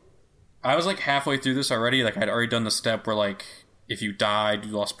know. I was like halfway through this already. Like I'd already done the step where like if you died,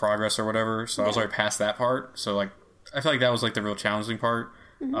 you lost progress or whatever. So I was already past that part. So like I feel like that was like the real challenging part.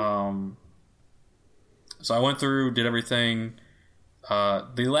 So I went through, did everything. The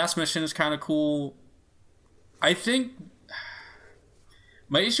last mission is kind of cool. I think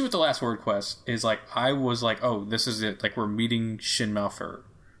my issue with the last word quest is like I was like, oh, this is it. Like we're meeting Shin Malphur.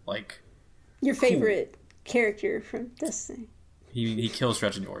 Like your favorite character from Destiny. He kills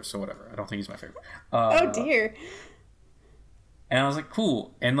Dredgen Yor, so whatever. I don't think he's my favorite. Oh dear. And I was like,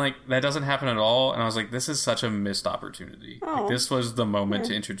 cool. And like that doesn't happen at all. And I was like, this is such a missed opportunity. Like, this was the moment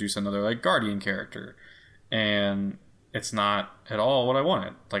to introduce another like Guardian character. And it's not at all what I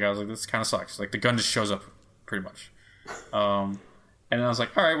wanted. Like I was like, this kind of sucks. Like the gun just shows up pretty much. And I was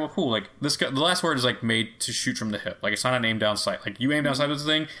like, all right, well, cool. Like this guy, the last word is like made to shoot from the hip. Like it's not an aim down sight. Like you aim down sight with this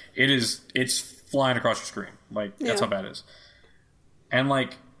thing, it's flying across your screen. Like that's how bad it is. And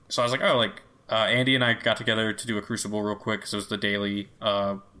like, so I was like, oh, like Andy and I got together to do a Crucible real quick because it was the daily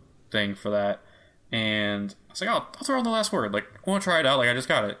thing for that. And I was like, oh, I'll throw in the last word. Like, I want to try it out. Like I just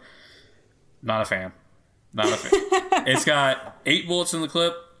got it. Not a fan. It's got 8 bullets in the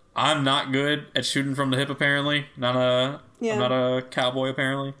clip. I'm not good at shooting from the hip, apparently. I'm not a cowboy,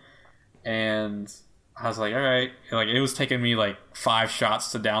 apparently. And I was like, all right. Like, it was taking me, like, 5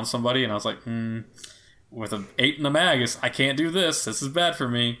 shots to down somebody. And I was like, with an 8 in the mag, I can't do this. This is bad for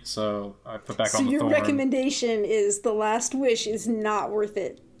me. So I put back on the Thorn. So your recommendation is The Last Wish is not worth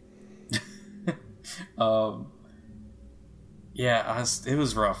it. Yeah, it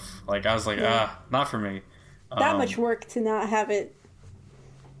was rough. Like, I was like, not for me. That much work to not have it.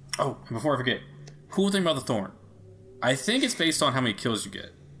 Oh, and before I forget, cool thing about the Thorn. I think it's based on how many kills you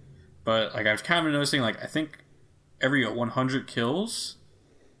get. But, like, I've kind of been noticing, like, I think every 100 kills,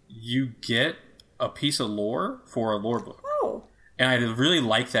 you get a piece of lore for a lore book. Oh. And I really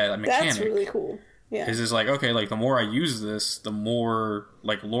like that mechanic. That's really cool. Yeah. Is like, okay, like the more I use this, the more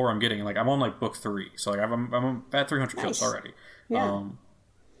like lore I'm getting. Like I'm on like book 3, so like I'm at 300 kills already. Yeah.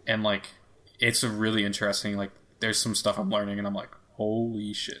 And like it's a really interesting. Like there's some stuff I'm learning, and I'm like,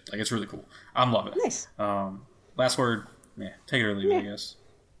 holy shit! Like it's really cool. I'm loving it. Nice. Last word, take it or leave it, I guess.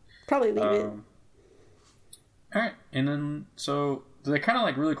 Probably leave it. All right, and then so the kind of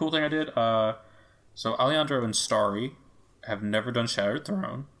like really cool thing I did. So Alejandro and Starry have never done Shattered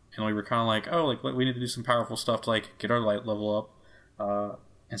Throne. And we were kind of like, oh, like we need to do some powerful stuff to like get our light level up.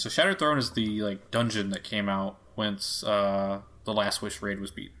 And so Shattered Throne is the like dungeon that came out once the Last Wish raid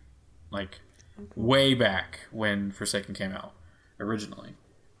was beat, like way back when Forsaken came out originally.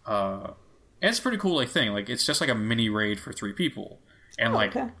 And it's a pretty cool like thing. Like it's just like a mini raid for 3 people. And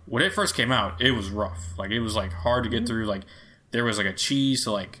when it first came out, it was rough. Like it was like hard to get through. Like there was like a cheese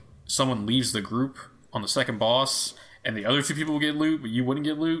to like someone leaves the group on the second boss, and the other 2 people would get loot, but you wouldn't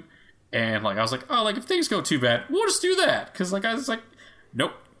get loot. And like I was like, oh, like if things go too bad, we'll just do that. Because like I was like,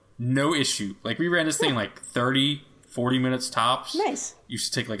 nope, no issue. Like we ran this thing like 30, 40 minutes tops. Nice.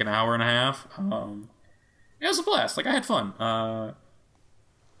 Used to take like an hour and a half. It was a blast. Like I had fun.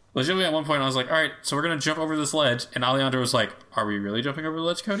 Legitimately at one point I was like, all right, so we're gonna jump over this ledge, and Alejandro was like, are we really jumping over the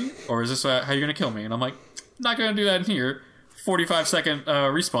ledge, Cody? Or is this how you're gonna kill me? And I'm like, not gonna do that in here. 45-second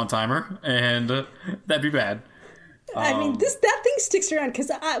respawn timer, and that'd be bad. I mean, that thing sticks around because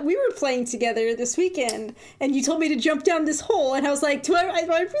we were playing together this weekend, and you told me to jump down this hole, and I was like, do I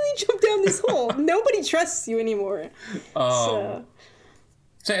really jump down this hole? Nobody trusts you anymore. So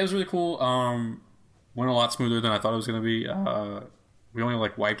it was really cool. Went a lot smoother than I thought it was going to be. We only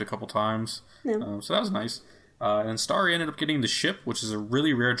like wiped a couple times, so that was nice. And then Starry ended up getting the ship, which is a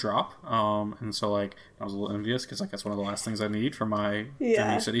really rare drop. And so like I was a little envious because like that's one of the last things I need for my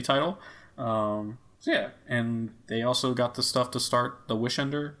Journey City title. So yeah, and they also got the stuff to start the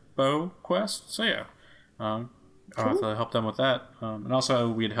Wishender bow quest. So yeah, I'll have to help them with that. And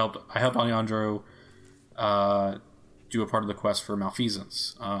also I helped Alejandro do a part of the quest for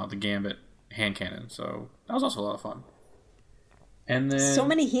Malfeasance, the Gambit hand cannon. So that was also a lot of fun. And then so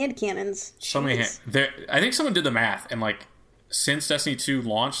many hand cannons. So many. I think someone did the math, and like since Destiny 2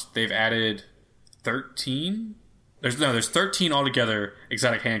 launched, they've added 13. There's 13 altogether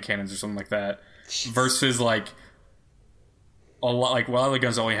exotic hand cannons or something like that. Versus like a lot of the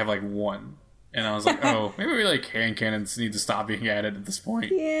guns only have like 1, and I was like, oh, maybe like hand cannons need to stop being added at this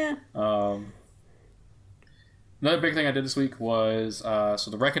point. Yeah. Another big thing I did this week was so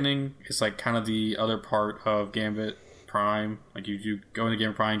the Reckoning is like kind of the other part of Gambit Prime. Like you go into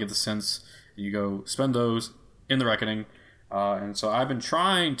Gambit Prime, get the synths, and you go spend those in the Reckoning. And so I've been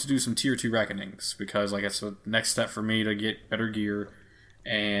trying to do some tier 2 Reckonings because like it's the next step for me to get better gear.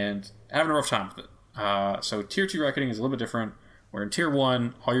 And having a rough time with it. So tier 2 Reckoning is a little bit different, where in tier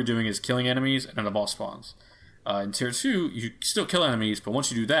 1, all you're doing is killing enemies and then the boss spawns. In tier 2, you still kill enemies, but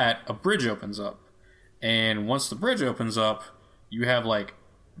once you do that, a bridge opens up. And once the bridge opens up, you have like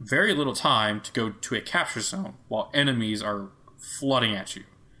very little time to go to a capture zone while enemies are flooding at you.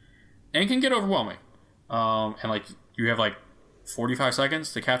 And it can get overwhelming. And like you have like 45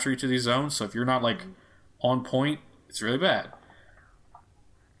 seconds to capture each of these zones, so if you're not like on point, it's really bad.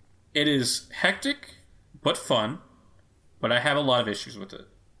 It is hectic, but fun, but I have a lot of issues with it.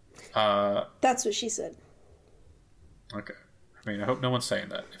 That's what she said. Okay. I mean, I hope no one's saying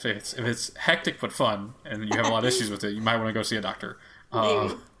that. If it's hectic but fun, and you have a lot of issues with it, you might want to go see a doctor.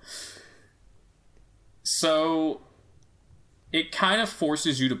 So, it kind of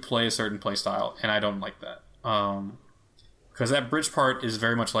forces you to play a certain play style, and I don't like that. Because that bridge part is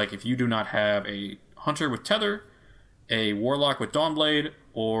very much like if you do not have a Hunter with Tether, a Warlock with Dawnblade,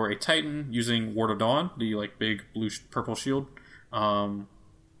 or a Titan using Ward of Dawn, the like big blue purple shield,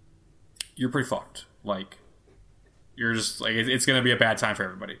 you're pretty fucked. Like you're just like it's gonna be a bad time for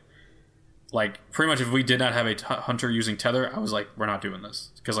everybody. Like pretty much if we did not have a Hunter using Tether, I was like, we're not doing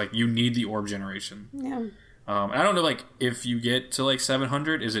this because like you need the orb generation. Yeah. And I don't know like if you get to like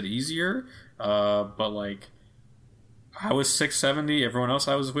 700, is it easier? But like I was 670, everyone else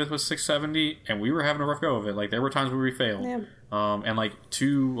I was with was 670, and we were having a rough go of it. Like there were times where we failed. Yeah. And like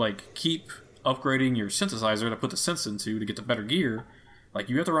to like keep upgrading your synthesizer to put the synths into to get the better gear, like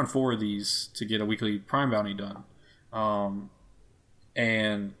you have to run 4 of these to get a weekly Prime bounty done.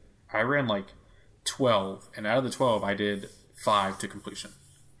 And I ran like 12, and out of the 12 I did 5 to completion.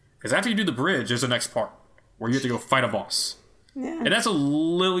 Because after you do the bridge, there's the next part where you have to go fight a boss. Yeah. And that's a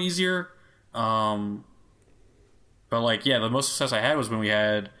little easier. But like, yeah, the most success I had was when we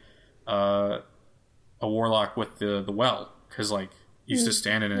had a Warlock with the well, because like you just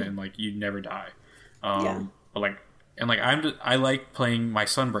stand in it and like you never die. But like And like I like playing my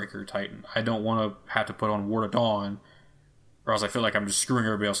Sunbreaker Titan. I don't want to have to put on Ward of Dawn, or else I feel like I'm just screwing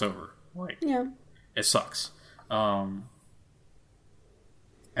everybody else over. Like, yeah, it sucks. And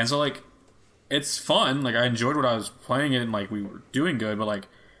so like, it's fun. Like I enjoyed what I was playing it, and like we were doing good. But like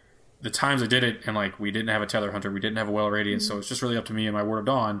the times I did it, and like we didn't have a Tether Hunter, we didn't have a Well of Radiance, so it's just really up to me and my Ward of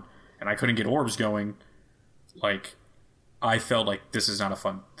Dawn, and I couldn't get orbs going. Like, I felt like this is not a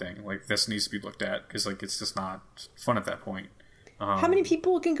fun thing. Like, this needs to be looked at, because, like, it's just not fun at that point. How many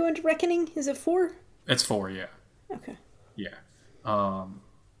people can go into Reckoning? Is it 4? It's 4, yeah. Okay. Yeah.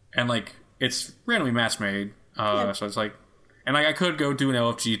 And, like, it's randomly match made. So it's like... And, like, I could go do an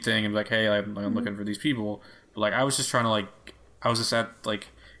LFG thing and be like, hey, I'm looking for these people. But, like, I was just trying to, like... I was just at, like...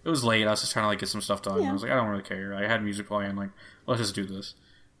 It was late. I was just trying to, like, get some stuff done. Yeah. I was like, I don't really care. I had music playing. Like, let's just do this.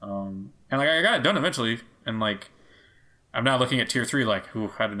 And, like, I got it done eventually. And, like... I'm now looking at tier 3 like, ooh,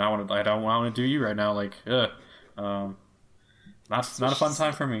 I don't want to do you right now. Like, not a fun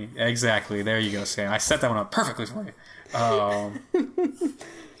time for me. Exactly. There you go, Sam. I set that one up perfectly for you.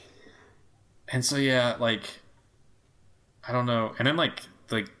 And so, yeah, like, I don't know. And then, like,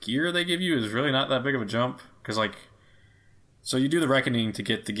 the gear they give you is really not that big of a jump. Because, like, so you do the Reckoning to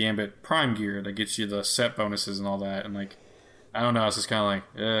get the Gambit Prime gear that gets you the set bonuses and all that. And, like, I don't know. It's just kind of like,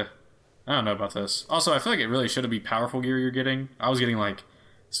 I don't know about this. Also, I feel like it really shouldn't be powerful gear you're getting. I was getting, like,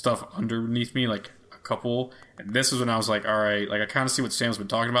 stuff underneath me, like, a couple. And this is when I was like, all right, like, I kind of see what Sam's been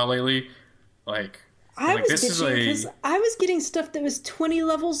talking about lately. Like, I was bitching because I was getting stuff that was 20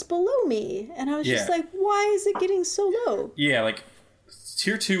 levels below me. And I was just like, why is it getting so low? Yeah, like,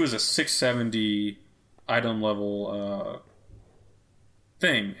 tier 2 is a 670 item level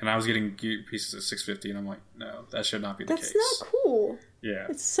thing. And I was getting gear pieces at 650. And I'm like, no, that should not be the case. That's not cool. Yeah.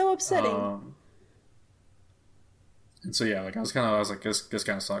 It's so upsetting. And so, yeah, like, I was like, this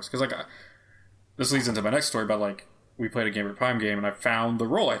kind of sucks. Because, like, this leads into my next story about, like, we played a Gambit Prime game, and I found the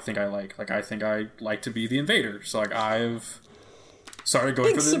role I think I like. Like, I think I like to be the invader. So, like, I've started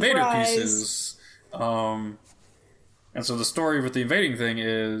going for the invader pieces. And so the story with the invading thing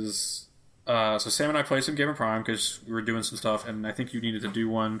is... so Sam and I played some Gambit Prime because we were doing some stuff, and I think you needed to do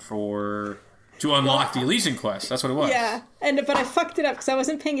one to unlock the Elysian quest. That's what it was. Yeah, but I fucked it up because I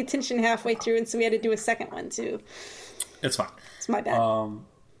wasn't paying attention halfway through, and so we had to do a second one too. It's fine. It's my bad.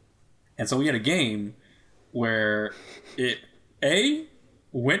 And so we had a game where it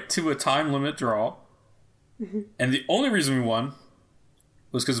went to a time limit draw, and the only reason we won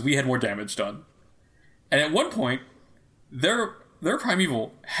was because we had more damage done. And at one point, their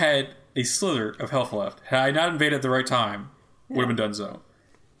Primeval had a slither of health left. Had I not invaded at the right time, would have been done so.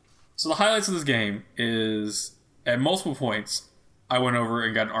 So the highlights of this game is, at multiple points, I went over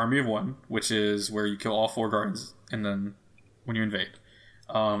and got an army of 1, which is where you kill all 4 guardians, and then when you invade.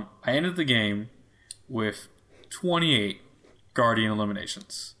 I ended the game with 28 guardian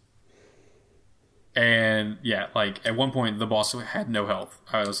eliminations. And, yeah, like, at one point, the boss had no health.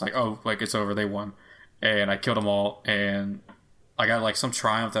 I was like, oh, like, it's over, they won. And I killed them all, and I got, like, some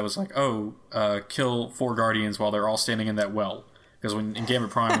triumph that was like, kill 4 guardians while they're all standing in that well. Because in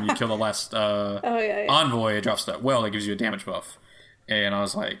Gambit Prime, when you kill the last envoy, it drops that well, it gives you a damage buff. And I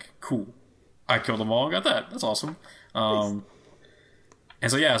was like, cool. I killed them all and got that. That's awesome. And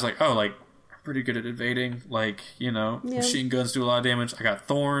so, yeah, I was like, I'm pretty good at invading. Like, machine guns do a lot of damage. I got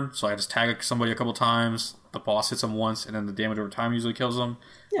Thorn, so I just tag somebody a couple times. The boss hits them once, and then the damage over time usually kills them.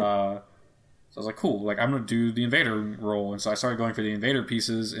 Yeah. So I was like, cool. Like, I'm going to do the invader role. And so I started going for the invader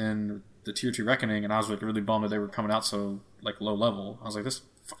pieces in the tier 2 Reckoning, and I was like really bummed that they were coming out so like low level. I was like, this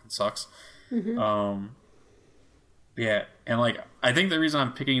fucking sucks. Yeah, and like I think the reason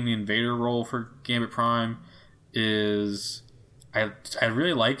I'm picking the invader role for Gambit Prime is I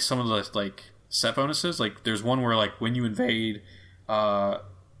really like some of the like set bonuses. Like there's one where like when you invade, the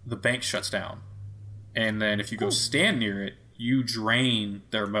bank shuts down, and then if you go stand near it, you drain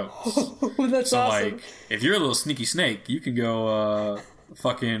their moats. That's so awesome. Like if you're a little sneaky snake, you can go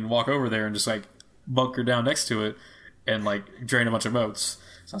fucking walk over there and just like bunker down next to it and like drain a bunch of moats.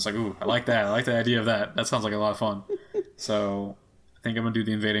 So I was like, ooh, I like that. I like the idea of that. That sounds like a lot of fun. So I think I'm gonna do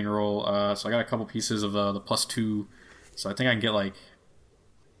the invading role. So I got a couple pieces of the +2. So I think I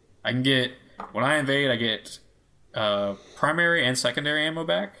can get when I invade, I get primary and secondary ammo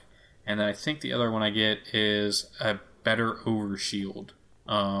back, and then I think the other one I get is a better overshield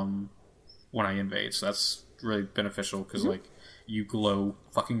when I invade. So that's really beneficial because like you glow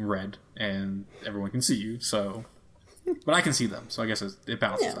fucking red and everyone can see you. So, but I can see them, so I guess it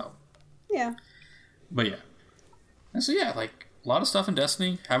balances out. Yeah. But yeah, and so yeah, like a lot of stuff in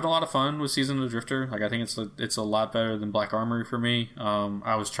Destiny. Having a lot of fun with Season of the Drifter. Like I think it's a lot better than Black Armory for me.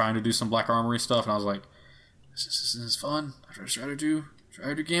 I was trying to do some Black Armory stuff, and I was like, this is fun. I try to do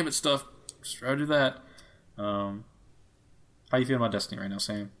Gambit stuff. Just try to do that. How you feeling about Destiny right now,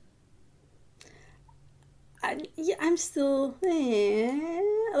 Sam? I'm still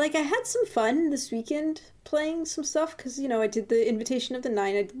like, I had some fun this weekend playing some stuff because, you know, I did the Invitation of the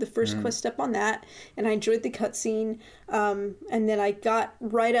Nine. I did the first quest step on that, and I enjoyed the cutscene. And then I got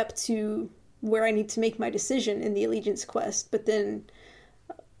right up to where I need to make my decision in the Allegiance quest, but then,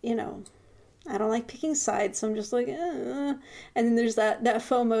 you know, I don't like picking sides, so I'm just like, And then there's that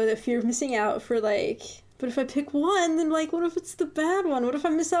FOMO, the fear of missing out for, like, but if I pick one, then, like, what if it's the bad one? What if I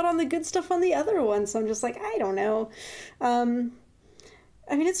miss out on the good stuff on the other one? So I'm just like, I don't know.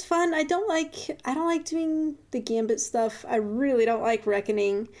 I mean, it's fun. I don't like doing the Gambit stuff. I really don't like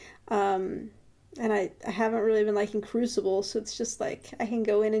Reckoning. And I haven't really been liking Crucible, so it's just like I can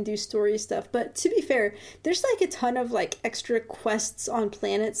go in and do story stuff. But to be fair, there's like a ton of like extra quests on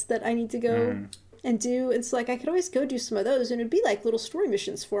planets that I need to go and do. It's like I could always go do some of those, and it'd be like little story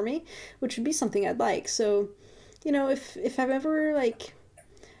missions for me, which would be something I'd like. So, you know, if I'm ever like,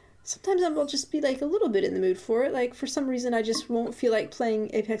 sometimes I'll just be like a little bit in the mood for it. Like for some reason I just won't feel like playing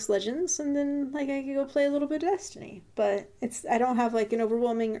Apex Legends, and then like I could go play a little bit of Destiny. But I don't have like an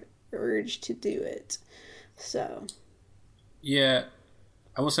overwhelming urge to do it. So yeah,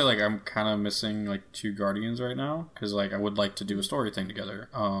 I will say like I'm kind of missing like 2 Guardians right now because like I would like to do a story thing together,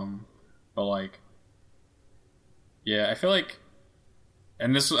 but like yeah, I feel like,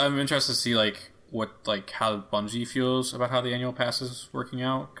 and this I'm interested to see like what like how Bungie feels about how the annual pass is working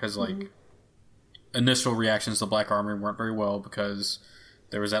out, because like initial reactions to Black Armory weren't very well because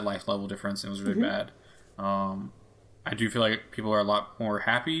there was that life level difference and it was really bad. I do feel like people are a lot more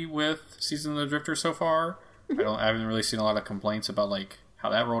happy with Season of the Drifter so far. I haven't really seen a lot of complaints about like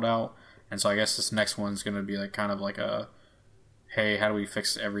how that rolled out, and so I guess this next one's going to be like kind of like a, hey, how do we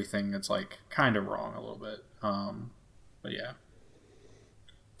fix everything that's like kind of wrong a little bit. But yeah,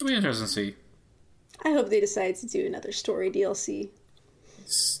 it'll be interesting to see. I hope they decide to do another story DLC.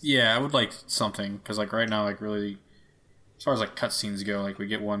 Yeah, I would like something, because like right now, like really, as far as like cutscenes go, like we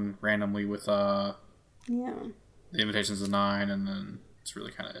get one randomly with the Invitations of the Nine, and then it's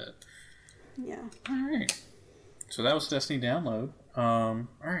really kind of it. Yeah. All right. So that was Destiny download. All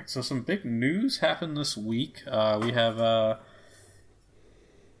right. So some big news happened this week. We have.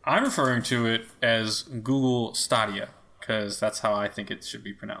 I'm referring to it as Google Stadia because that's how I think it should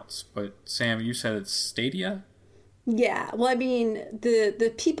be pronounced. But Sam, you said it's Stadia? Yeah, well, I mean,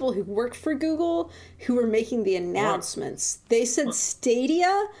 the people who worked for Google who were making the announcements, they said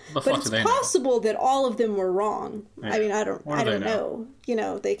Stadia, but it's possible that all of them were wrong. Yeah. I mean, I don't know. You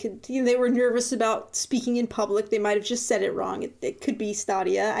know, they were nervous about speaking in public. They might have just said it wrong. It could be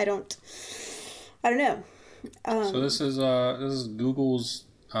Stadia. I don't know. So this is Google's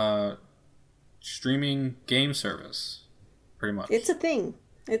streaming game service, pretty much. It's a thing.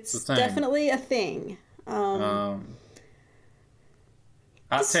 It's definitely a thing. Hot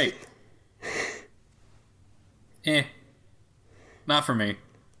take. Not for me.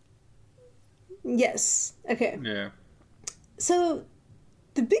 Yes. Okay. Yeah. So,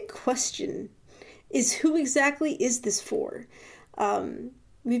 the big question is, who exactly is this for?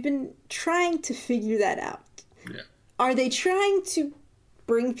 We've been trying to figure that out. Yeah. Are they trying to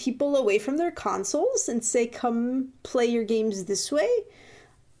bring people away from their consoles and say, come play your games this way?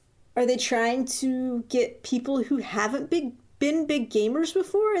 Are they trying to get people who haven't been big gamers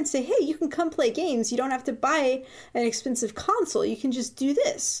before and say, hey, you can come play games. You don't have to buy an expensive console. You can just do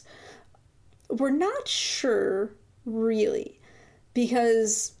this. We're not sure, really,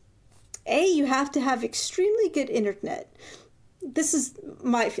 because you have to have extremely good internet. This is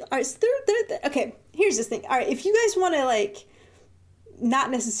my feel. All right, so okay, here's this thing. All right, if you guys want to, like,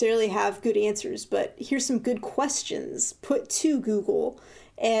 not necessarily have good answers, but here's some good questions put to Google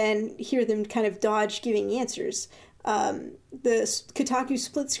and hear them kind of dodge giving answers. The Kotaku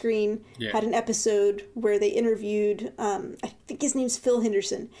Split Screen had an episode where they interviewed, I think his name's Phil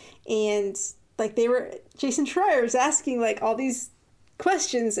Henderson, and like Jason Schreier was asking like all these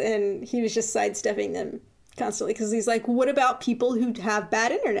questions, and he was just sidestepping them constantly because he's like, what about people who have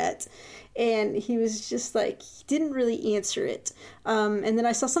bad internet? And he was just like, he didn't really answer it. And then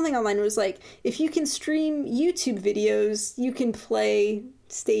I saw something online that was like, if you can stream YouTube videos, you can play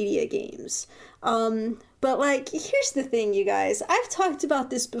Stadia games. But like, here's the thing, you guys. I've talked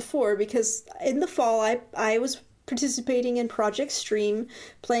about this before because in the fall I was participating in Project Stream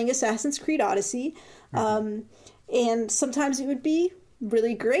playing Assassin's Creed Odyssey. And sometimes it would be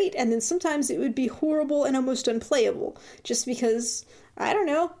really great, and then sometimes it would be horrible and almost unplayable just because, I don't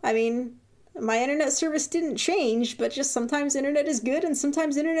know, I mean, my internet service didn't change, but just sometimes internet is good and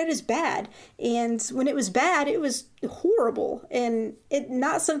sometimes internet is bad. And when it was bad, it was horrible and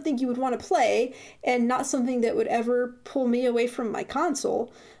not something you would want to play and not something that would ever pull me away from my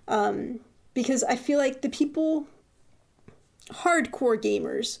console. Because I feel like the people, hardcore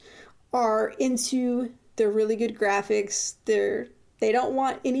gamers, are into their really good graphics. They don't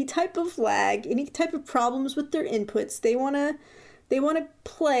want any type of lag, any type of problems with their inputs. They want to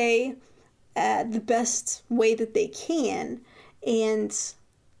play the best way that they can. And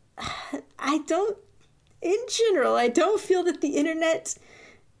in general, I don't feel that the internet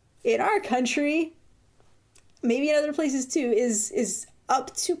in our country, maybe in other places too, is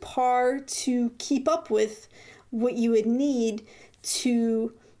up to par to keep up with what you would need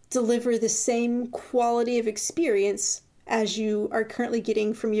to deliver the same quality of experience as you are currently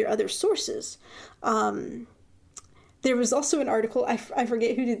getting from your other sources. There was also an article, I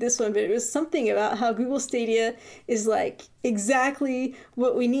forget who did this one, but it was something about how Google Stadia is like exactly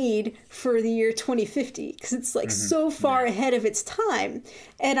what we need for the year 2050, because it's like so far ahead of its time.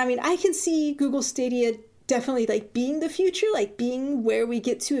 And I mean, I can see Google Stadia definitely like being the future, like being where we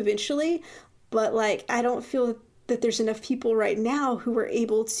get to eventually, but like I don't feel that there's enough people right now who are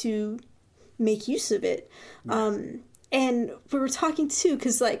able to make use of it. And we were talking too,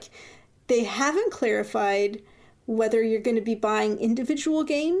 because like they haven't clarified whether you're going to be buying individual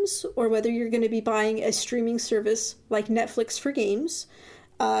games or whether you're going to be buying a streaming service like Netflix for games.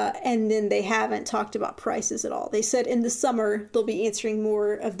 And then they haven't talked about prices at all. They said in the summer they'll be answering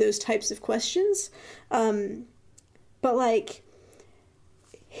more of those types of questions. But like,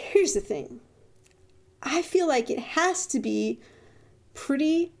 here's the thing. I feel like it has to be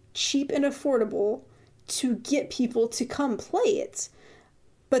pretty cheap and affordable to get people to come play it.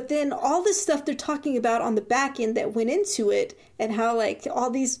 But then all this stuff they're talking about on the back end that went into it, and how like all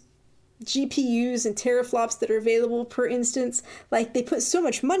these GPUs and teraflops that are available per instance, like they put so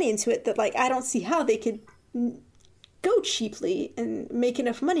much money into it that like I don't see how they could go cheaply and make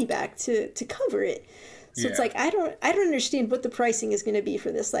enough money back to cover it. So it's like I don't understand what the pricing is going to be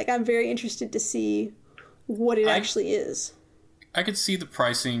for this. Like I'm very interested to see what it actually is. I could see the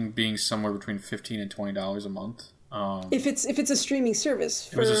pricing being somewhere between $15 and $20 a month. If it's a streaming service,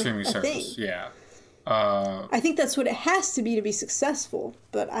 if it's a streaming service, yeah. I think that's what it has to be successful,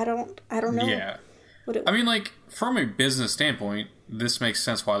 but I don't know. Yeah. I mean, like from a business standpoint, this makes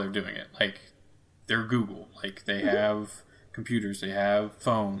sense why they're doing it. Like they're Google, like they have computers, they have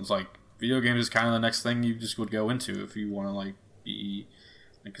phones. Like video games is kind of the next thing you just would go into if you want to like be,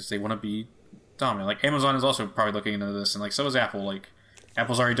 because they want to be dominant. Like Amazon is also probably looking into this, and like so is Apple. Like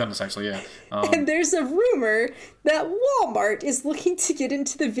Apple's already done this actually, yeah. And there's a rumor that Walmart is looking to get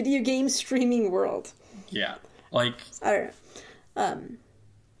into the video game streaming world. Yeah, like I don't know.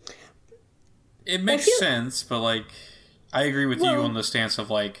 It makes sense, but like I agree with you on the stance of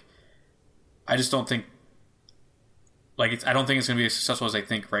like I just don't think like I don't think it's going to be as successful as I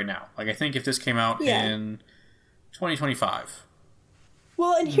think right now. Like I think if this came out in 2025.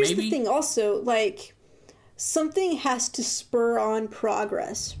 Well, and here's the thing also, like something has to spur on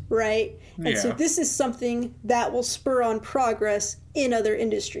progress, right? And so this is something that will spur on progress in other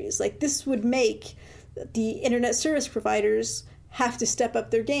industries. Like this would make the internet service providers have to step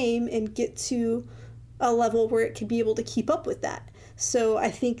up their game and get to a level where it can be able to keep up with that. So I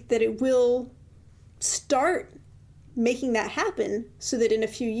think that it will start making that happen so that in a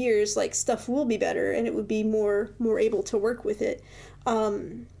few years, like stuff will be better and it would be more able to work with it.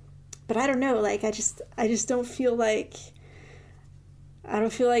 But I don't know, like I just don't feel like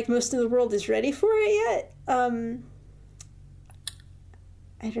most of the world is ready for it yet. I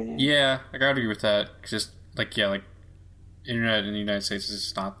don't know. Yeah, I gotta agree with that. Just like internet in the United States is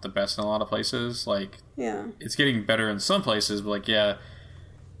just not the best in a lot of places. Like it's getting better in some places, but like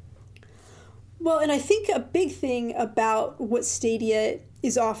Well, and I think a big thing about what Stadia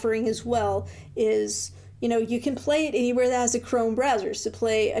is offering as well is, you know, you can play it anywhere that has a Chrome browser. So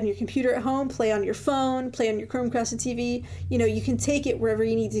play on your computer at home, play on your phone, play on your Chromecast TV. You know, you can take it wherever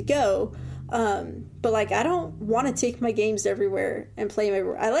you need to go. But like, I don't want to take my games everywhere and play them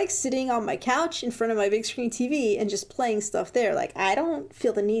everywhere. I like sitting on my couch in front of my big screen TV and just playing stuff there. Like, I don't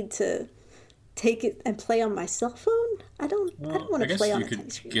feel the need to take it and play on my cell phone. I don't want to play on a tiny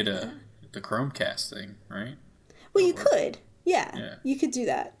screen. You could get the Chromecast thing, right? Well, you could. Yeah, you could do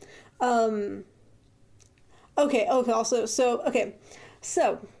that. Okay,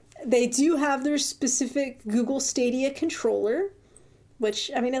 so they do have their specific Google Stadia controller, which,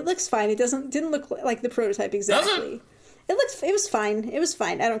 I mean, it looks fine. It didn't look like the prototype exactly. It was fine. It was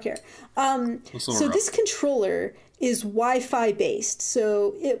fine. I don't care. So this controller is Wi-Fi based.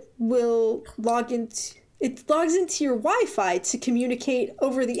 So it will it logs into your Wi-Fi to communicate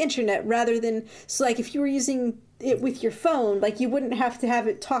over the internet rather than, so like if you were using it with your phone, like you wouldn't have to have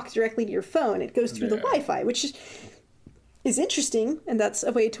it talk directly to your phone. It goes through the Wi-Fi, which is interesting, and that's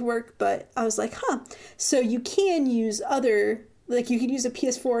a way to work. But I was like, so you can use you could use a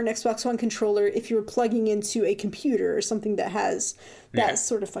PS4 and Xbox One controller if you were plugging into a computer or something that has that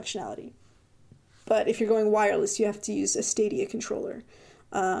sort of functionality. But if you're going wireless, you have to use a Stadia controller.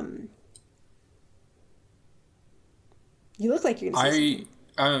 You look like you're going to say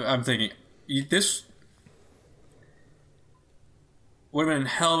something. I'm thinking, this would have been a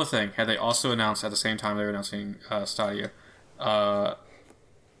hell of a thing had they also announced at the same time they were announcing Stadia.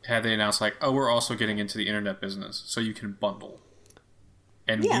 Had they announced, like, we're also getting into the internet business, so you can bundle.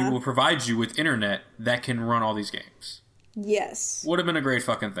 And we will provide you with internet that can run all these games. Yes. Would have been a great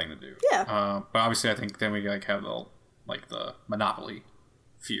fucking thing to do. Yeah. But obviously I think then we have the monopoly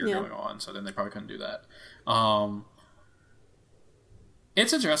fear going on, so then they probably couldn't do that.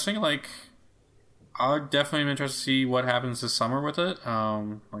 It's interesting. Like, I definitely am interested to see what happens this summer with it.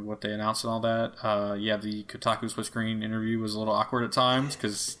 Like what they announced and all that. The Kotaku Split Screen interview was a little awkward at times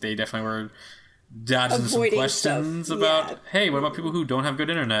because they definitely were dodging some questions about, hey, what about people who don't have good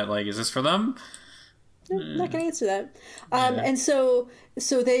internet? Like, is this for them? I'm not going to answer that. And so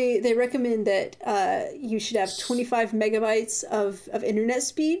they recommend that you should have 25 megabytes of internet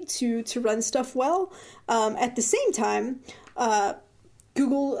speed to run stuff well. At the same time,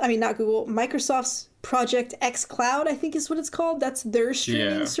 Microsoft's Project X Cloud, I think is what it's called. That's their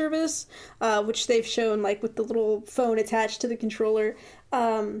streaming service, which they've shown like with the little phone attached to the controller.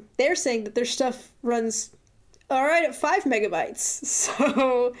 They're saying that their stuff runs all right at 5 megabytes.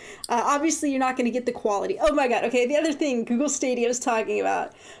 So obviously you're not going to get the quality. Oh my god. Okay, the other thing Google Stadia is talking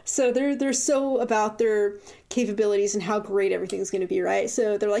about. So they're so about their capabilities and how great everything's going to be, right?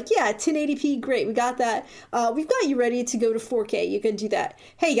 So they're like, 1080p, great, we got that. We've got you ready to go to 4K. You can do that.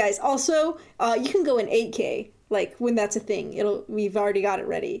 Hey guys, also you can go in 8K. Like when that's a thing, we've already got it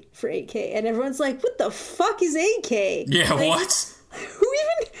ready for 8K, and everyone's like, "What the fuck is 8K?" Yeah, like, what?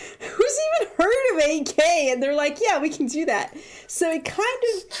 Who's even heard of 8K? And they're like, yeah, we can do that. So it kind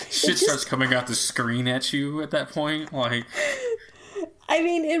of starts coming out the screen at you at that point. Like, I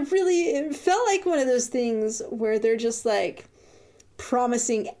mean, it felt like one of those things where they're just like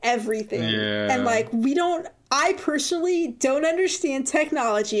promising everything, and like I personally don't understand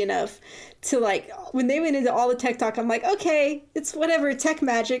technology enough to, like, when they went into all the tech talk, I'm like, okay, it's whatever, tech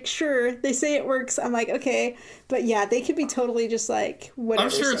magic, sure, they say it works, I'm like, okay, but yeah, they could be totally just like, whatever.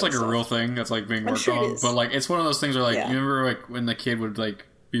 I'm sure it's like a real thing that's like being worked on, but like, it's one of those things where like, you remember like when the kid would like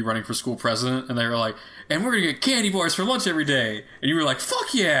be running for school president, and they were like, and we're gonna get candy bars for lunch every day, and you were like,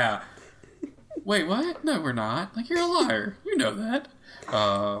 fuck yeah! Wait, what? No, we're not. Like, you're a liar. You know that.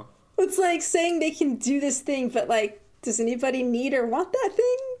 It's like saying they can do this thing, but like, does anybody need or want that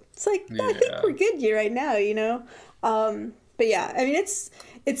thing? It's like, I think we're good here right now, you know? But yeah, I mean,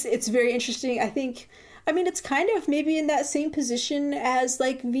 it's very interesting. I mean, it's kind of maybe in that same position as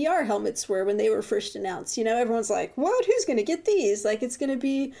like VR helmets were when they were first announced. You know, everyone's like, what? Who's going to get these? Like, it's going to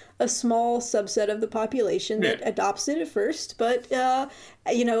be a small subset of the population that adopts it at first. But,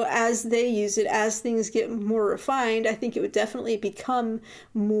 you know, as they use it, as things get more refined, I think it would definitely become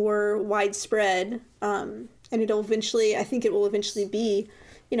more widespread. And I think it will eventually be,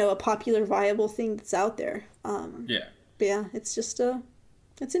 you know, a popular, viable thing that's out there. But yeah, it's just,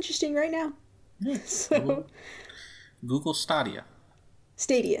 it's interesting right now. Yeah. So, Google Stadia,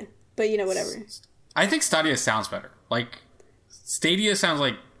 but you know, whatever. I think Stadia sounds better. Like, Stadia sounds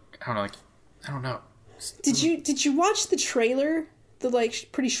like, I don't know. Did you watch the trailer? The like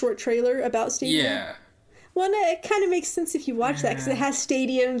pretty short trailer about Stadia? Yeah. Well, no, it kind of makes sense if you watch that because it has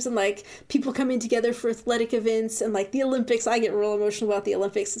stadiums and like people coming together for athletic events and like the Olympics. I get real emotional about the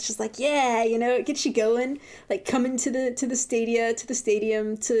Olympics. It's just like, yeah, you know, it gets you going. Like coming to the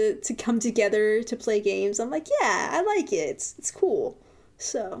stadium to come together to play games. I'm like, yeah, I like it. It's cool.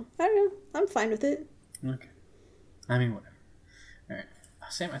 So I don't know. I'm fine with it. Okay. I mean, whatever. All right,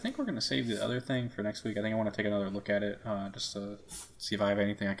 Sam. I think we're gonna save the other thing for next week. I think I want to take another look at it just to see if I have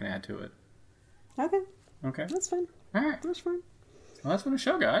anything I can add to it. Okay, that's fine. All right, that's fine. Well, that's been a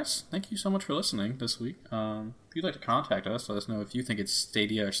show, guys. Thank you so much for listening this week. If you'd like to contact us, let us know if you think it's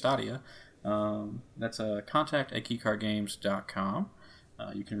Stadia or Stadia. That's contact@geekcardgames.com.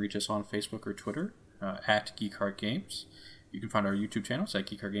 You can reach us on Facebook or Twitter at geekcardgames. You can find our YouTube channels at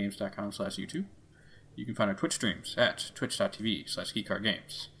geekcardgames.com/YouTube. You can find our Twitch streams at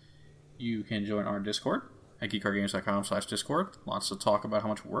twitch.tv/geekcardgames. You can join our Discord at geekcardgames.com/Discord. Lots to talk about how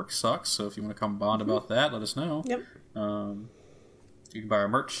much work sucks, so if you want to come bond about that, let us know. Yep. You can buy our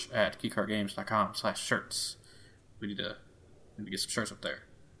merch at geekcardgames.com/shirts. We need to get some shirts up there.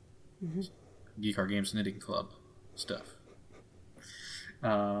 Mm-hmm. Geek Card Games Knitting Club stuff.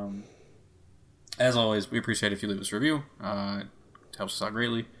 As always, we appreciate if you leave us a review. It helps us out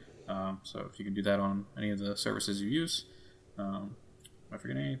greatly. So if you can do that on any of the services you use. Am I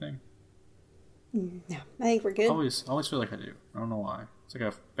forgetting anything? No, I think we're good. Always feel like I do. I don't know why. It's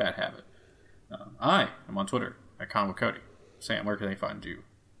like a bad habit. I am on Twitter at ConWithCody. Sam, where can they find you?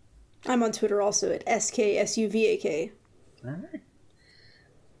 I'm on Twitter also at SKSUVAK. All right.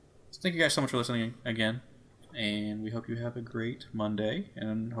 So thank you guys so much for listening again. And we hope you have a great Monday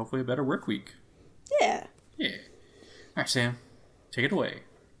and hopefully a better work week. Yeah. Yeah. All right, Sam. Take it away.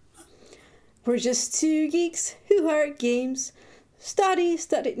 We're just two geeks who heart games. Study.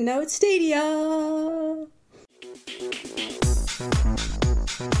 No, it's Stadia.